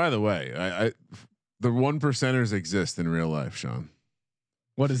night, which by the way, the 1%ers exist in real life, Sean.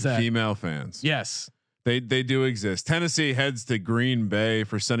 What is that? Female fans. Yes. They do exist. Tennessee heads to Green Bay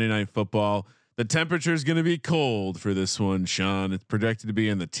for Sunday Night Football. The temperature is going to be cold for this one, Sean. It's projected to be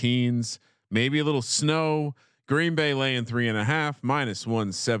in the teens, maybe a little snow. Green Bay laying 3.5 minus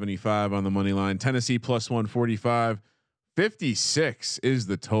 175 on the money line. Tennessee plus 145. 56 is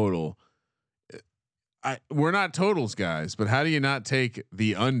the total. We're not totals guys, but how do you not take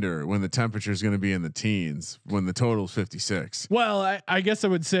the under when the temperature is going to be in the teens when the total is 56? Well, I guess I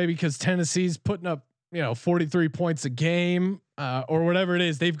would say because Tennessee's putting up 43 points a game or whatever it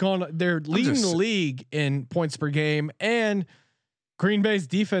is. They're leading the league in points per game, and Green Bay's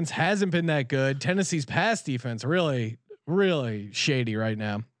defense hasn't been that good. Tennessee's pass defense really shady right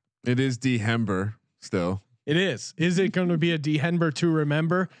now. It is D Hember still. It is. Is it going to be a D Henber to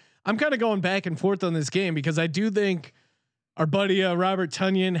remember? I'm kind of going back and forth on this game because I do think our buddy Robert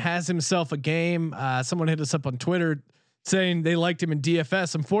Tunyon has himself a game. Someone hit us up on Twitter saying they liked him in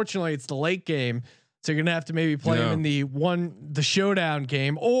DFS. Unfortunately, it's the late game, so you're gonna have to maybe play him in the showdown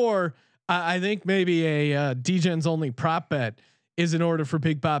game, or I think maybe a DGens only prop bet is in order for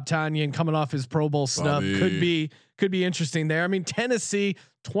Big Bob Tunyon coming off his Pro Bowl snub. Could be interesting there. I mean, Tennessee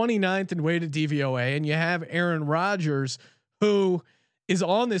 29th in weighted DVOA, and you have Aaron Rodgers who is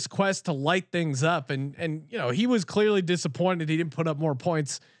on this quest to light things up. And he was clearly disappointed he didn't put up more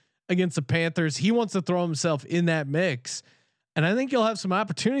points against the Panthers. He wants to throw himself in that mix. And I think you'll have some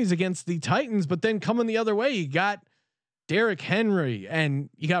opportunities against the Titans, but then coming the other way, you got Derrick Henry and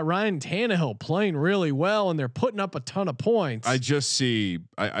you got Ryan Tannehill playing really well, and they're putting up a ton of points. I just see,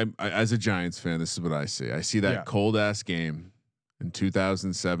 I as a Giants fan, this is what I see. I see that cold ass game in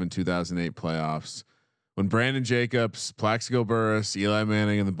 2007, 2008 playoffs when Brandon Jacobs, Plaxico Burress, Eli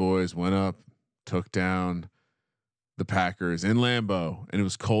Manning, and the boys went up, took down the Packers in Lambeau, and it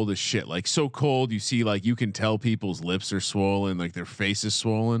was cold as shit. Like so cold, you see, like you can tell people's lips are swollen, like their face is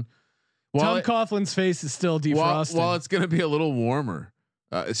swollen. Tom Coughlin's face is still defrosted. While it's going to be a little warmer,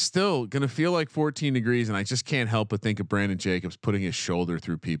 it's still going to feel like 14 degrees, and I just can't help but think of Brandon Jacobs putting his shoulder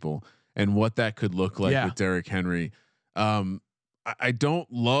through people and what that could look like with Derrick Henry. I don't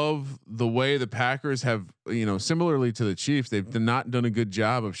love the way the Packers have, similarly to the Chiefs, they've not done a good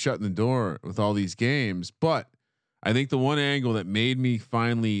job of shutting the door with all these games. But I think the one angle that made me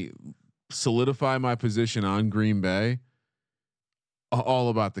finally solidify my position on Green Bay, all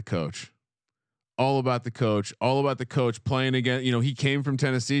about the coach, all about the coach playing again. He came from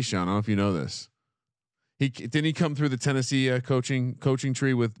Tennessee, Sean. I don't know if you know this. Didn't he come through the Tennessee coaching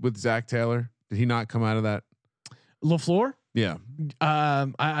tree with Zach Taylor? Did he not come out of that? LaFleur? Yeah.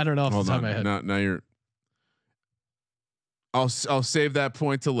 I don't know off the top of my head. Now you're. I'll save that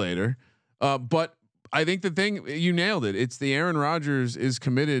point to later. But I think the thing, you nailed it. It's the Aaron Rodgers is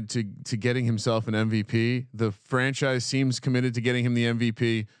committed to getting himself an MVP. The franchise seems committed to getting him the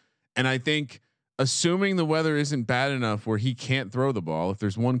MVP. And I think assuming the weather isn't bad enough where he can't throw the ball, if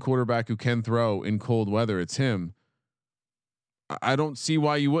there's one quarterback who can throw in cold weather, it's him. I don't see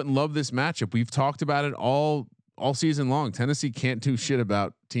why you wouldn't love this matchup. We've talked about it all season long. Tennessee can't do shit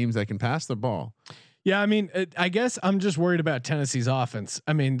about teams that can pass the ball. Yeah, I mean, I guess I'm just worried about Tennessee's offense.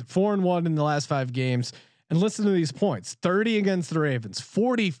 I mean, 4-1 in the last 5 games, and listen to these points: 30 against the Ravens,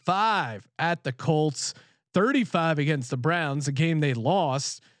 45 at the Colts, 35 against the Browns, a game they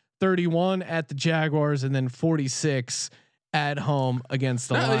lost, 31 at the Jaguars, and then 46 at home against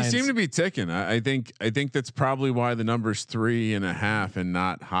the Lions. They seem to be ticking. I think that's probably why the number's 3.5 and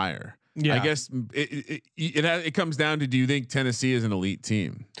not higher. Yeah, I guess it comes down to, do you think Tennessee is an elite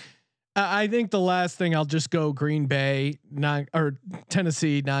team? I think the last thing, I'll just go Green Bay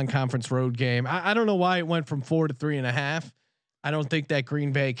Tennessee non-conference road game. I don't know why it went from 4 to 3.5. I don't think that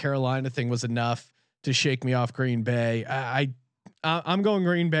Green Bay Carolina thing was enough to shake me off Green Bay. I'm going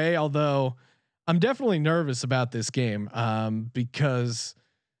Green Bay, although I'm definitely nervous about this game because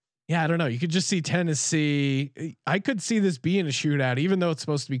I don't know. You could just see Tennessee. I could see this being a shootout, even though it's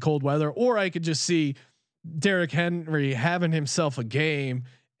supposed to be cold weather, or I could just see Derrick Henry having himself a game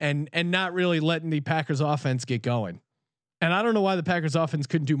and not really letting the Packers offense get going. And I don't know why the Packers offense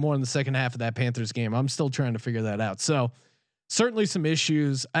couldn't do more in the second half of that Panthers game. I'm still trying to figure that out. So certainly some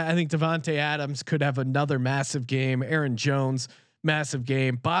issues. I think Devontae Adams could have another massive game. Aaron Jones, massive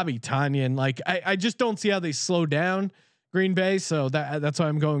game. Bobby Tunyon. Like I just don't see how they slow down Green Bay. So that's why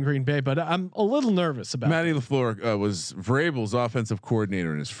I'm going Green Bay, but I'm a little nervous about Matty LaFleur was Vrabel's offensive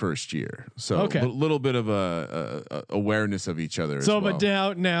coordinator in his first year. So a little bit of a awareness of each other. So, as well.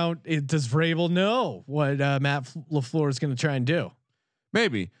 But now does Vrabel know what Matt LaFleur is going to try and do?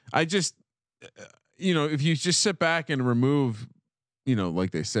 Maybe. I just, if you just sit back and remove,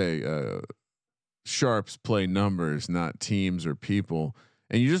 like they say, sharps play numbers, not teams or people.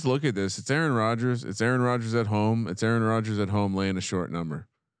 And you just look at this. It's Aaron Rodgers. It's Aaron Rodgers at home. It's Aaron Rodgers at home laying a short number.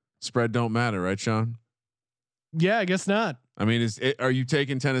 Spread don't matter, right, Sean? Yeah, I guess not. I mean, are you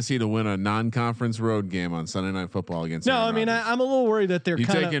taking Tennessee to win a non-conference road game on Sunday Night Football against? No, Aaron I mean, Rodgers? I'm a little worried that they're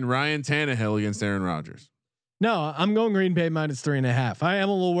taking Ryan Tannehill against Aaron Rodgers. No, I'm going Green Bay -3.5. I am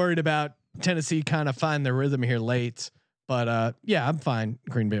a little worried about Tennessee kind of find their rhythm here late, but yeah, I'm fine.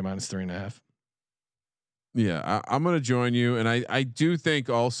 Green Bay -3.5. Yeah, I'm going to join you, and I do think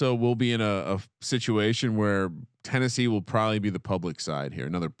also we'll be in a situation where Tennessee will probably be the public side here.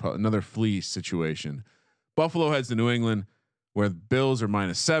 Another fleece situation. Buffalo heads to New England, where the Bills are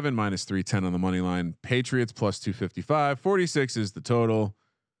 -7, -310 on the money line. Patriots +255. 46 is the total.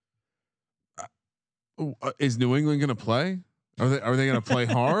 Is New England going to play? Are they going to play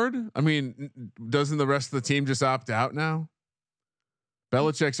hard? I mean, doesn't the rest of the team just opt out now?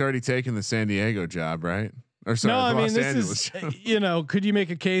 Belichick's already taken the San Diego job, right? Or sorry, no, I mean, this Angeles. is, could you make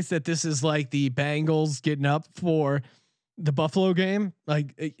a case that this is like the Bengals getting up for the Buffalo game?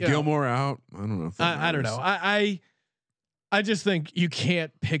 Like Gilmore out. I don't know. I don't know. I just think you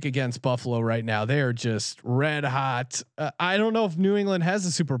can't pick against Buffalo right now. They are just red hot. I don't know if New England has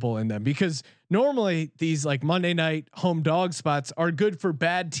a Super Bowl in them, because normally these like Monday night home dog spots are good for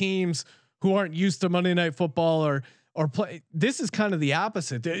bad teams who aren't used to Monday Night Football or play. This is kind of the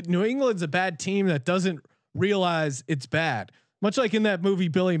opposite. New England's a bad team that doesn't realize it's bad. Much like in that movie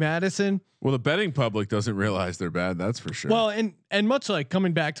Billy Madison. Well, the betting public doesn't realize they're bad. That's for sure. Well, and much like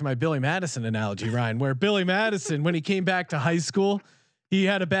coming back to my Billy Madison analogy, Ryan, where Billy Madison, when he came back to high school, he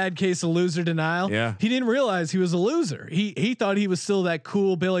had a bad case of loser denial. Yeah. He didn't realize he was a loser. He thought he was still that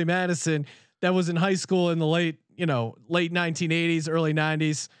cool Billy Madison that was in high school in the late 1980s, early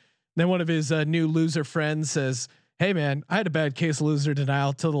 90s. Then one of his new loser friends says, "Hey man, I had a bad case of loser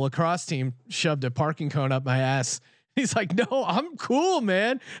denial till the lacrosse team shoved a parking cone up my ass." He's like, "No, I'm cool,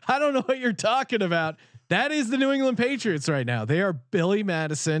 man. I don't know what you're talking about." That is the New England Patriots right now. They are Billy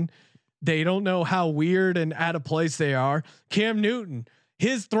Madison. They don't know how weird and out of place they are. Cam Newton,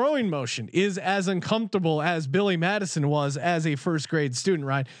 his throwing motion is as uncomfortable as Billy Madison was as a first grade student,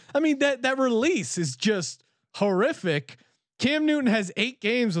 right? I mean, that release is just horrific. Cam Newton has 8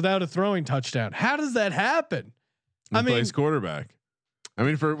 games without a throwing touchdown. How does that happen? He plays quarterback. I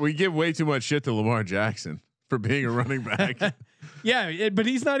mean, we give way too much shit to Lamar Jackson for being a running back. Yeah, but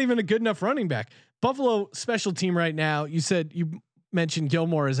he's not even a good enough running back. Buffalo special team right now. You mentioned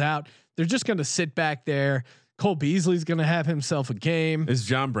Gilmore is out. They're just going to sit back there. Cole Beasley's going to have himself a game. Is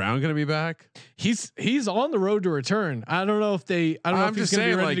John Brown going to be back? He's on the road to return. I don't know if he's going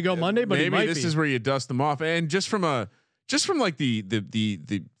to be ready to go Monday, but maybe this is where you dust them off. And just from like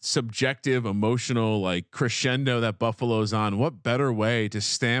the subjective emotional like crescendo that Buffalo's on, what better way to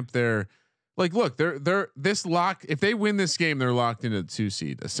stamp their look, they're this lock. If they win this game, they're locked into the 2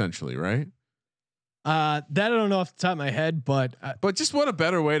 seed essentially, right? That I don't know off the top of my head, but just what a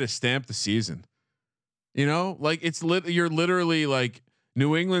better way to stamp the season. Like you're literally like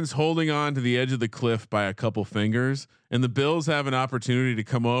New England's holding on to the edge of the cliff by a couple fingers, and the Bills have an opportunity to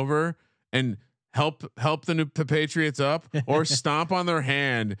come over and help the Patriots up or stomp on their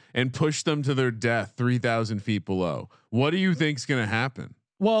hand and push them to their death 3,000 feet below. What do you think's going to happen?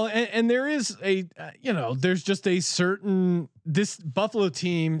 Well, and there is there's just a certain, this Buffalo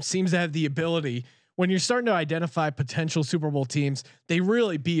team seems to have the ability, when you're starting to identify potential Super Bowl teams, they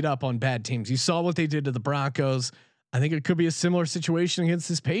really beat up on bad teams. You saw what they did to the Broncos. I think it could be a similar situation against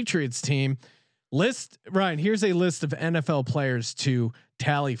this Patriots team. Ryan, here's a list of NFL players to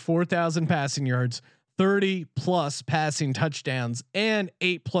tally 4,000 passing yards, 30 plus passing touchdowns, and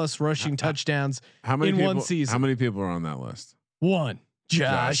 8+ rushing touchdowns in one season. How many people are on that list? 1.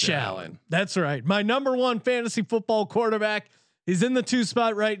 Josh Allen. That's right. My number 1 fantasy football quarterback. He's in the 2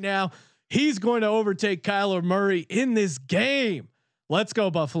 spot right now. He's going to overtake Kyler Murray in this game. Let's go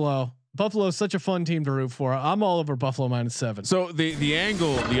Buffalo. Buffalo is such a fun team to root for. I'm all over Buffalo -7. So the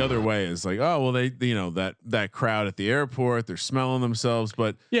angle the other way is like, oh well, they that crowd at the airport, they're smelling themselves,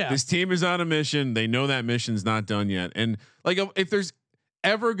 but this team is on a mission. They know that mission's not done yet, and like if there's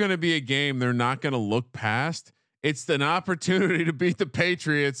ever going to be a game they're not going to look past, it's an opportunity to beat the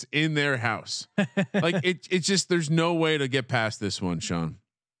Patriots in their house. Like it's just there's no way to get past this one, Sean.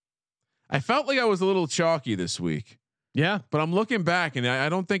 I felt like I was a little chalky this week. Yeah, but I'm looking back and I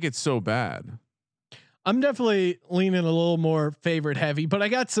don't think it's so bad. I'm definitely leaning a little more favorite heavy, but I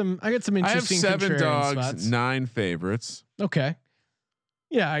got some interesting. I have 7 dogs, spots. 9 favorites. Okay.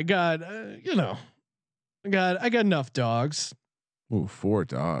 Yeah, I got I got enough dogs. Ooh, 4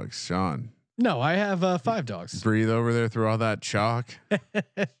 dogs, Sean. No, I have 5 dogs. Breathe over there through all that chalk.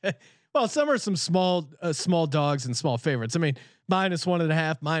 Well, some are some small dogs and small favorites. I mean,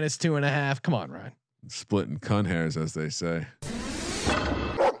 -1.5, -2.5. Come on, Ryan. Splitting cunt hairs, as they say.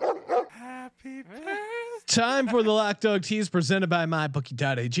 Time for the Lock Dog Tease presented by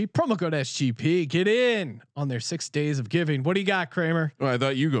MyBookie.ag. Promo code SGP. Get in on their 6 days of giving. What do you got, Kramer? Well, I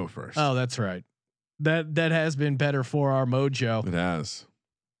thought you go first. Oh, that's right. That has been better for our mojo. It has.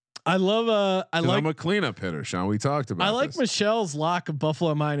 I love. I'm a cleanup hitter, Sean. We talked about. I like this. Michelle's lock of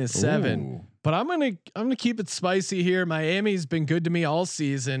Buffalo -7, Ooh. but I'm gonna keep it spicy here. Miami's been good to me all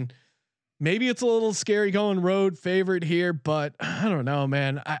season. Maybe it's a little scary going road favorite here, but I don't know,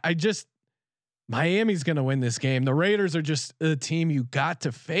 man. I just Miami's gonna win this game. The Raiders are just a team you got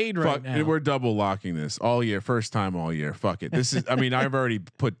to fade right now. We're double locking this all year. First time all year. Fuck it. This is. I mean, I've already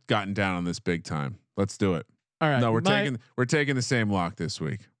gotten down on this big time. Let's do it. All right. No, we're taking the same lock this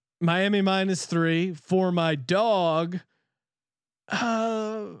week. Miami -3 for my dog.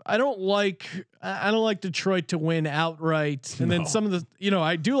 I don't like Detroit to win outright. And then some of the,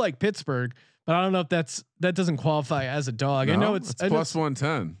 I do like Pittsburgh, but I don't know if that doesn't qualify as a dog. No, I know it's plus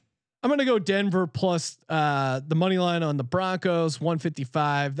 110. I'm going to go Denver plus the money line on the Broncos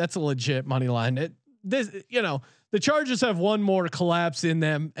 155. That's a legit money line. The Chargers have one more collapse in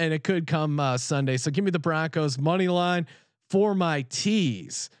them and it could come Sunday. So give me the Broncos money line for my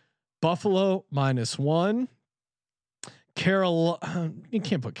tees. Buffalo -1. Carolina, you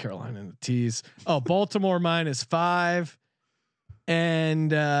can't put Carolina in the tees. Oh, Baltimore -5,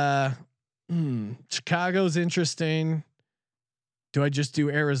 and Chicago's interesting. Do I just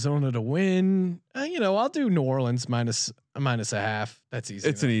do Arizona to win? I'll do New Orleans -1/2. That's easy.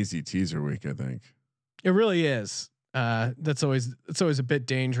 It's an easy teaser week, I think. It really is. It's always a bit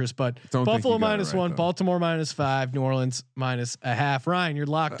dangerous, but Buffalo -1, right, Baltimore -5, New Orleans -1/2. Ryan, you're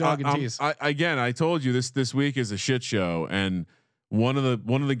locked dog and tease. I told you this week is a shit show, and one of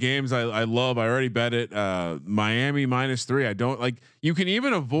the games I love. I already bet it. Miami -3. I don't like. You can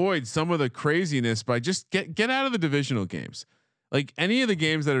even avoid some of the craziness by just get out of the divisional games. Like any of the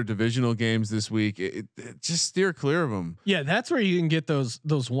games that are divisional games this week, it just steer clear of them. Yeah, that's where you can get those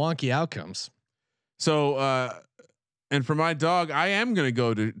wonky outcomes. So. And for my dog, I am going to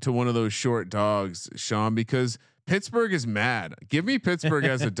go to one of those short dogs, Sean, because Pittsburgh is mad. Give me Pittsburgh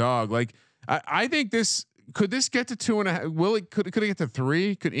as a dog. Like I think could this get to 2.5? Will it? Could it get to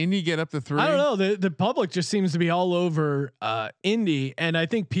 3? Could Indy get up to 3? I don't know. The public just seems to be all over Indy, and I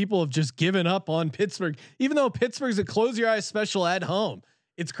think people have just given up on Pittsburgh, even though Pittsburgh's a close your eyes special at home.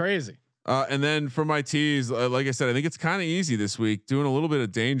 It's crazy. And then for my teas, like I said, I think it's kind of easy this week, doing a little bit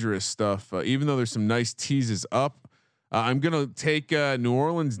of dangerous stuff, even though there's some nice teases up. I'm gonna take New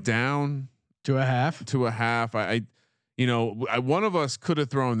Orleans down to a half. One of us could have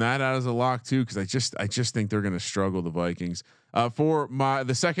thrown that out as a lock too, because I just think they're gonna struggle, the Vikings. For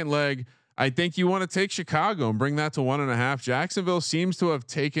the second leg, I think you want to take Chicago and bring that to 1.5. Jacksonville seems to have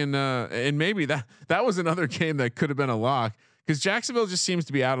taken, and maybe that was another game that could have been a lock, because Jacksonville just seems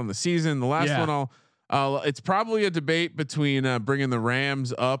to be out on the season. The last one, it's probably a debate between bringing the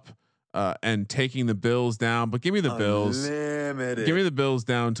Rams up. And taking the Bills down, but give me the Bills. Give me the Bills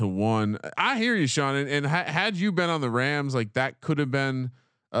down to 1. I hear you, Sean. And had you been on the Rams, like that could have been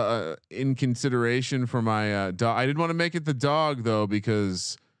in consideration for my dog. I didn't want to make it the dog though,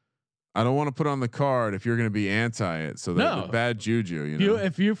 because I don't want to put on the card if you're going to be anti it. So the bad juju,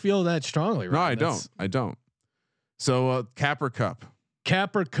 if you feel that strongly, right? No, I don't. So Capper Cup.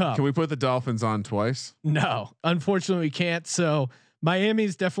 Can we put the Dolphins on twice? No, unfortunately we can't. So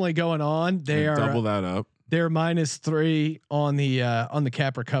Miami's definitely going on. They are double that up. They're -3 on the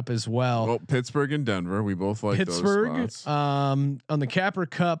Capper Cup as well. Well, Pittsburgh and Denver, we both like Pittsburgh. Those spots. On the Capper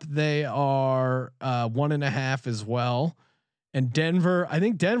Cup, they are 1.5 as well. And Denver, I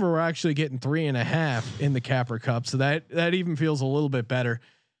think Denver were actually getting 3.5 in the Capper Cup, so that even feels a little bit better,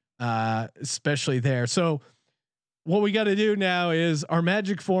 especially there. So what we got to do now is our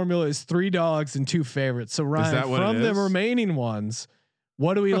magic formula is 3 dogs and 2 favorites. So Ryan, from the remaining ones,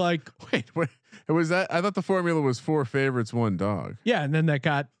 what do we like? Wait, was that? I thought the formula was 4 favorites, 1 dog. Yeah, and then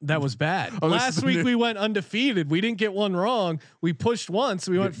that was bad. Last week we went undefeated. We didn't get one wrong. We pushed once.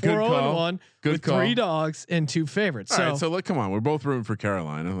 We went 4-0-1 with 3 dogs and 2 favorites. All right, so come on, we're both rooting for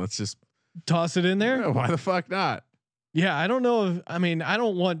Carolina. Let's just toss it in there. Yeah, why the fuck not? Yeah, I don't know. I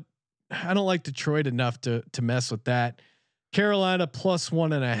don't like Detroit enough to mess with that. Carolina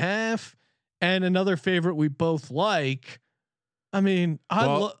 +1.5, and another favorite we both like. I mean,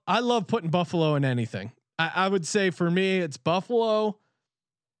 I love putting Buffalo in anything. I would say for me it's Buffalo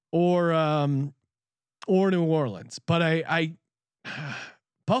or New Orleans, but I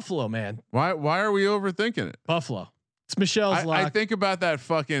Buffalo, man. Why are we overthinking it? Buffalo. It's Michelle's lock. I think about that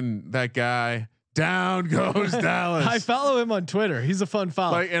guy. Down goes Dallas. I follow him on Twitter. He's a fun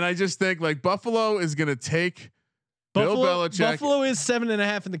follow. And I just think Buffalo is going to take Buffalo is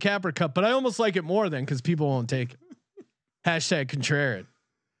 7.5 in the Capra Cup, but I almost like it more than because people won't take it. Hashtag contrarian.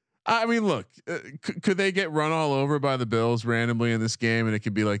 I mean, look, could they get run all over by the Bills randomly in this game, and it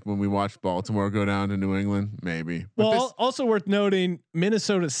could be like when we watched Baltimore go down to New England, maybe. But well, also worth noting,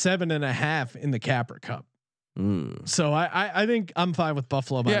 Minnesota 7.5 in the Capra Cup. So I think I'm fine with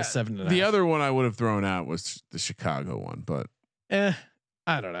Buffalo by 7.5. The other one I would have thrown out was the Chicago one, but I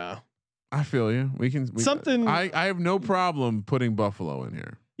don't know. I feel you. I have no problem putting Buffalo in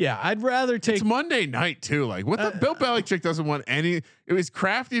here. Yeah, I'd rather take. It's Monday night too. Like what the Bill Belichick doesn't want any. Is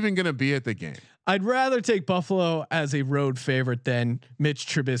Kraft even going to be at the game? I'd rather take Buffalo as a road favorite than Mitch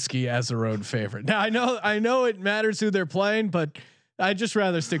Trubisky as a road favorite. Now I know it matters who they're playing, but I'd just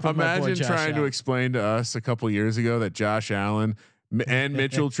rather stick with my boy Josh trying Allen. to explain to us a couple years ago that Josh Allen and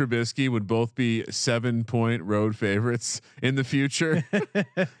Mitchell Trubisky would both be 7-point road favorites in the future.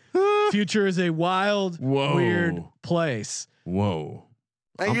 Future is a wild, weird place. Whoa.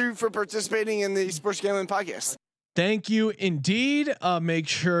 Thank you for participating in the Sports Gambling Podcast. Thank you indeed. Make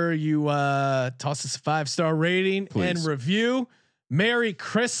sure you toss us a 5-star rating and review. Merry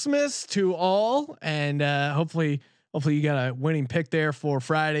Christmas to all, and hopefully you got a winning pick there for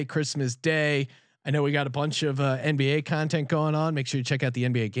Friday, Christmas Day. I know we got a bunch of NBA content going on. Make sure you check out the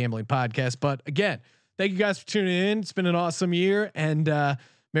NBA Gambling Podcast. But again, thank you guys for tuning in. It's been an awesome year, and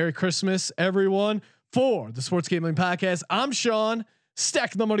Merry Christmas, everyone. For the Sports Gambling Podcast, I'm Sean.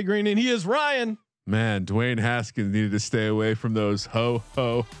 Stack the money green, and he is Ryan. Man, Dwayne Haskins needed to stay away from those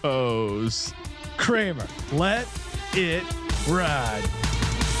ho-ho-hos. Kramer, let it ride.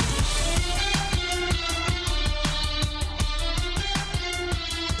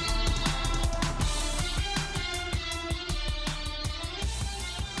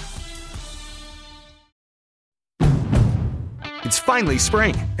 It's finally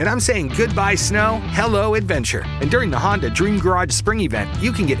spring, and I'm saying goodbye snow, hello adventure. And during the Honda Dream Garage Spring Event,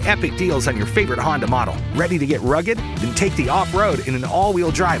 you can get epic deals on your favorite Honda model. Ready to get rugged? Then take the off-road in an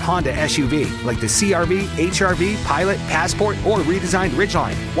all-wheel drive Honda SUV like the CR-V, HR-V, Pilot, Passport, or redesigned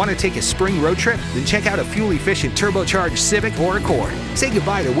Ridgeline. Want to take a spring road trip? Then check out a fuel-efficient turbocharged Civic or Accord. Say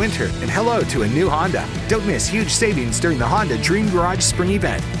goodbye to winter and hello to a new Honda. Don't miss huge savings during the Honda Dream Garage Spring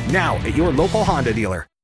Event. Now at your local Honda dealer.